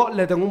ahí, yo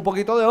le tengo un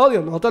poquito de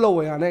odio. No te lo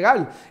voy a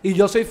negar. Y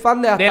yo soy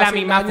fan de hasta De la 100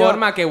 misma años.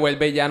 forma que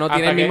Vuelve ya no ¿Hasta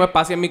tiene el qué? mismo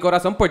espacio en mi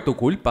corazón por tu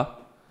culpa.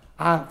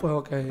 Ah, pues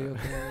ok.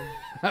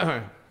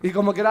 Y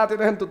como quiera la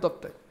tienes en tu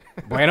top 10.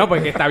 Bueno,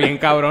 pues que está bien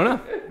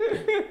cabrona.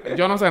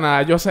 Yo no sé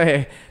nada, yo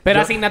sé. Pero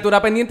yo- asignatura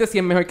pendiente sí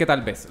es mejor que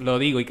tal vez. Lo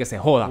digo y que se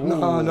joda.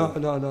 No.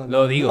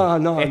 Lo digo.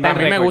 Está a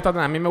mí me récord. gusta,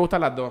 a mí me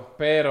gustan las dos,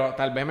 pero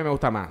tal vez me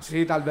gusta más.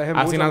 Sí, tal vez es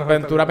mucho mejor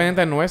Asignatura también.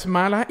 pendiente no es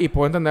mala y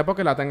puedo entender por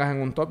qué la tengas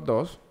en un top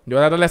 2. Yo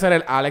voy a tratar de ser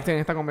el Alex en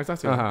esta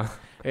conversación. Ajá.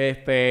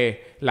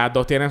 Las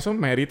dos tienen sus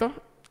méritos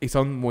y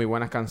son muy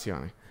buenas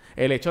canciones.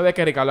 El hecho de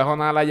que Ricardo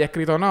Arjona la haya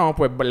escrito no,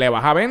 pues le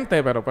baja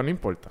 20, pero pues no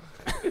importa.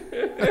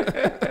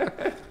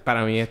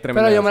 Para mí es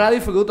tremendo. Pero yo me la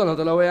disfruto, no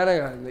te lo voy a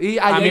negar. Y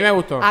ayer, mí me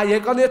gustó.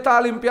 Ayer cuando yo estaba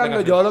limpiando,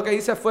 Venga, yo lo que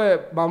hice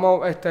fue,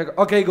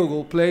 ok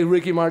Google, play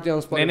Ricky Martin on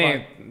Spotify.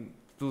 Nene,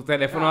 tu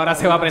teléfono ahora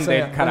se va a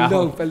prender, sea,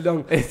 carajo.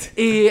 Perdón.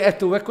 Y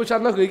estuve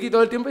escuchando a Ricky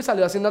todo el tiempo y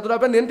salió asignatura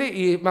pendiente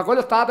y me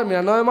acuerdo, estaba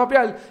terminando de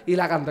mapear y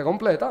la canté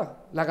completa.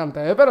 La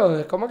canté, pero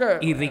es como que...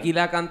 Y Ricky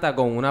la canta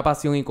con una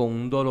pasión y con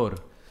un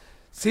dolor.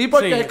 Sí,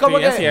 porque Sí, es como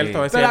sí, que... es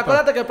cierto, es pero cierto.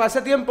 acuérdate que para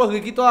ese tiempo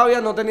Ricky todavía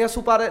no tenía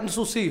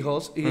sus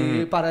hijos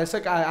y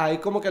parece que ahí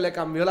como que le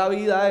cambió la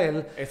vida a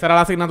él. ¿Esa era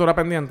la asignatura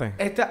pendiente?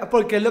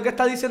 Porque es lo que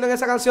está diciendo en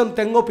esa canción,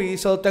 tengo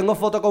piso, tengo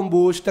foto con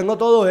Bush, tengo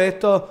todo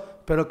esto,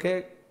 pero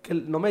que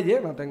no me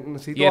llena,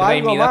 necesito Y el Rey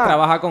algo Midas más.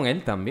 trabaja con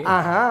él también.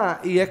 Ajá,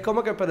 y es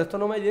como que, pero esto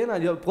no me llena,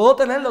 yo puedo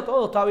tenerlo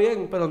todo, está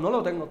bien, pero no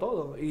lo tengo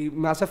todo, y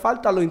me hace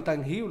falta lo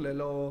intangible,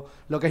 lo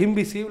que es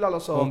invisible a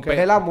los ojos, Un que es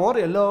el amor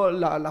y es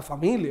la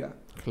familia.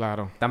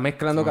 Claro. Están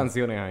mezclando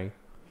canciones ahí.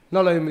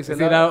 No lo es Es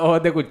invisible. decir,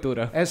 ojos de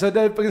cultura. Eso es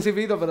del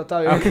Principito, pero está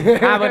bien.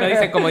 Ah, bueno,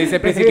 dice, como dice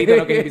el Principito,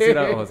 lo que es invisible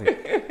a los ojos, sí.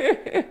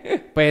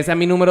 Pues ese es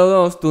mi número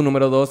 2. Tu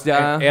número 2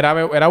 ya... Era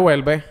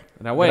Vuelve.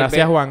 Era Vuelve.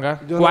 Gracias, Juanga.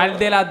 Yo ¿Cuál no-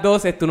 de las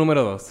dos es tu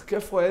número 2? Qué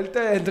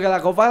fuerte, entre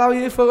la copa de la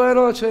vida y fuego de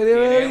noche,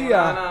 nieve de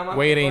día.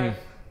 Waiting.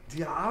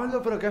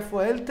 Diablo, pero qué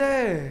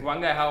fuerte.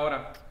 Juanga es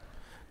ahora.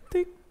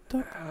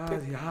 Tic-toc, Ah,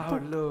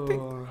 diablo.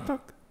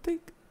 tic-toc,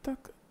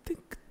 tic-toc,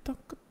 tic-toc,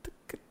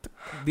 tic-toc.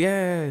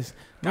 10,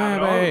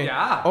 Cabrón, 9,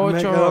 ya. 8,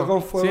 Me quedo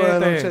con fuego de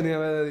noche, 7.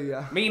 nieve de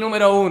día. Mi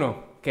número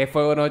 1, que es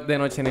Fuego de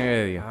Noche, Nieve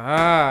de Día.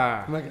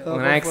 Ah. Me quedo con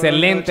Una fuego de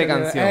excelente noche,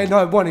 nieve- canción.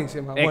 No, es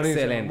buenísima, buenísima.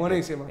 Excelente.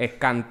 Buenísima. Es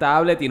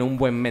cantable, tiene un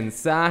buen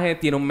mensaje,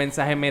 tiene un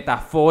mensaje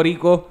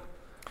metafórico,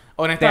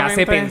 te Honestamente,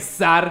 hace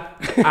pensar.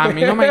 a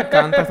mí no me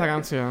encanta esta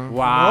canción.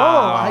 ¡Wow!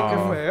 No, ay,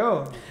 qué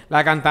feo.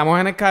 La cantamos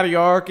en el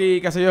karaoke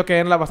y qué sé yo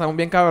qué, la pasamos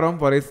bien cabrón,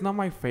 but it's not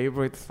my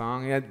favorite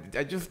song. I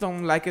just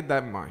don't like it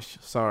that much.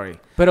 Sorry.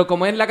 Pero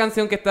como es la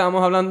canción que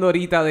estábamos hablando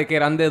ahorita de que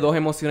eran de dos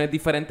emociones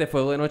diferentes,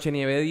 Fuego de Noche,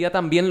 Nieve de Día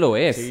también lo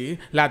es. Sí.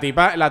 La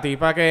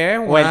tipa que es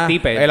O el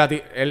tipe.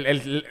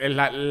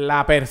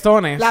 La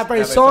persona es. La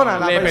persona,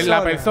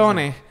 La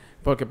persona es.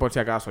 Porque por si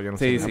acaso, yo no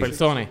Sí, sé. sí. La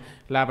persona.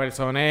 La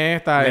persona es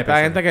esta persona.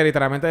 gente que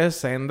literalmente es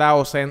senda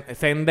o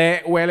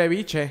sende huele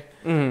biche.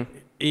 Ujú.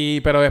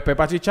 Pero después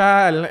para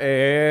chichar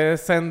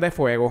es sende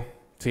fuego.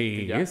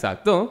 Sí, Y ya.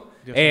 exacto.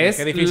 Dios mío,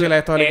 qué difícil es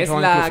esto del es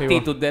son la inclusivo.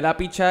 actitud de la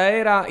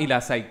pichadera y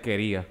la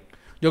saiquería.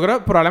 Yo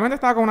creo probablemente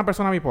estaba con una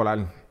persona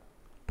bipolar.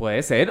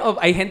 Puede ser. O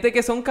hay gente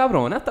que son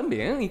cabronas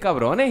también y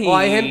cabrones. O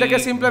hay gente que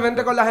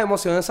simplemente con las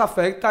emociones se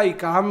afecta y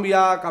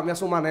cambia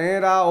su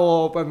manera.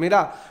 O pues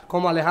mira,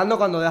 como Alejandro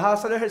cuando deja de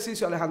hacer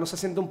ejercicio, Alejandro se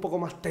siente un poco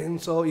más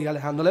tenso y a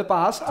Alejandro le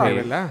pasa. Sí,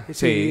 ¿verdad?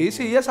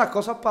 Sí, esas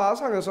cosas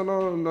pasan. Eso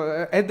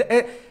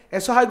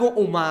eso es algo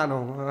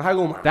humano. Es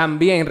algo humano.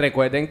 También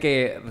recuerden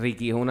que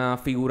Ricky es una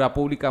figura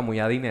pública muy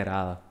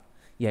adinerada.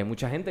 Y hay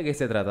mucha gente que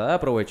se trata de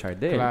aprovechar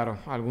de él. Claro.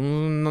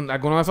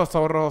 Alguno de esos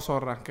zorros o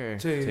zorras que...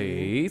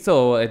 Sí,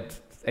 so,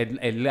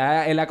 él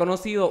ha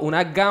conocido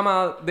una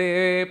gama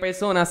de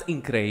personas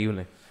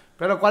increíble.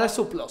 Pero ¿cuál es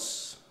su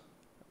plus?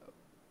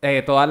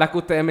 Todas las que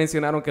ustedes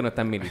mencionaron que no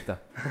están en mi lista.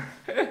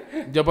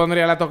 Yo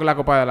pondría la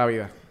copa de la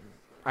vida.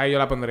 Ahí yo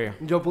la pondría.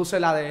 Yo puse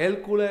la de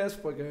Hércules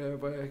porque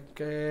pues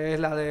que es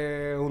la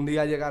de un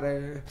día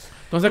llegaré.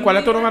 Entonces, ¿cuál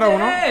es tu número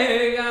 1?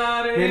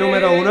 Mi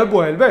número 1 es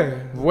Vuelve.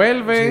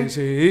 Vuelve.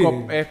 Sí.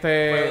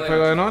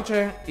 Fuego de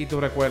noche y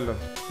tu recuerdo.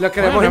 Les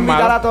queremos Bueno, no es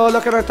invitar malo. a todos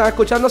los que nos están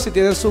escuchando, si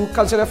tienen sus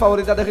canciones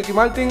favoritas de Ricky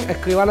Martin,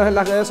 escríbanos en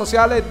las redes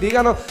sociales,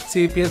 díganos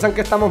si piensan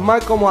que estamos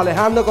mal como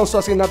Alejandro con su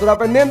asignatura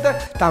pendiente,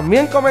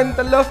 también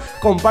coméntenlo,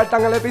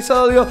 compartan el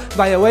episodio.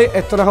 By the way,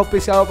 esto no es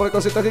auspiciado por el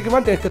concierto de Ricky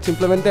Martin, es que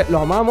simplemente lo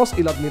amamos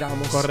y lo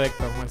admiramos.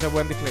 Correcto. Ese es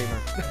buen disclaimer.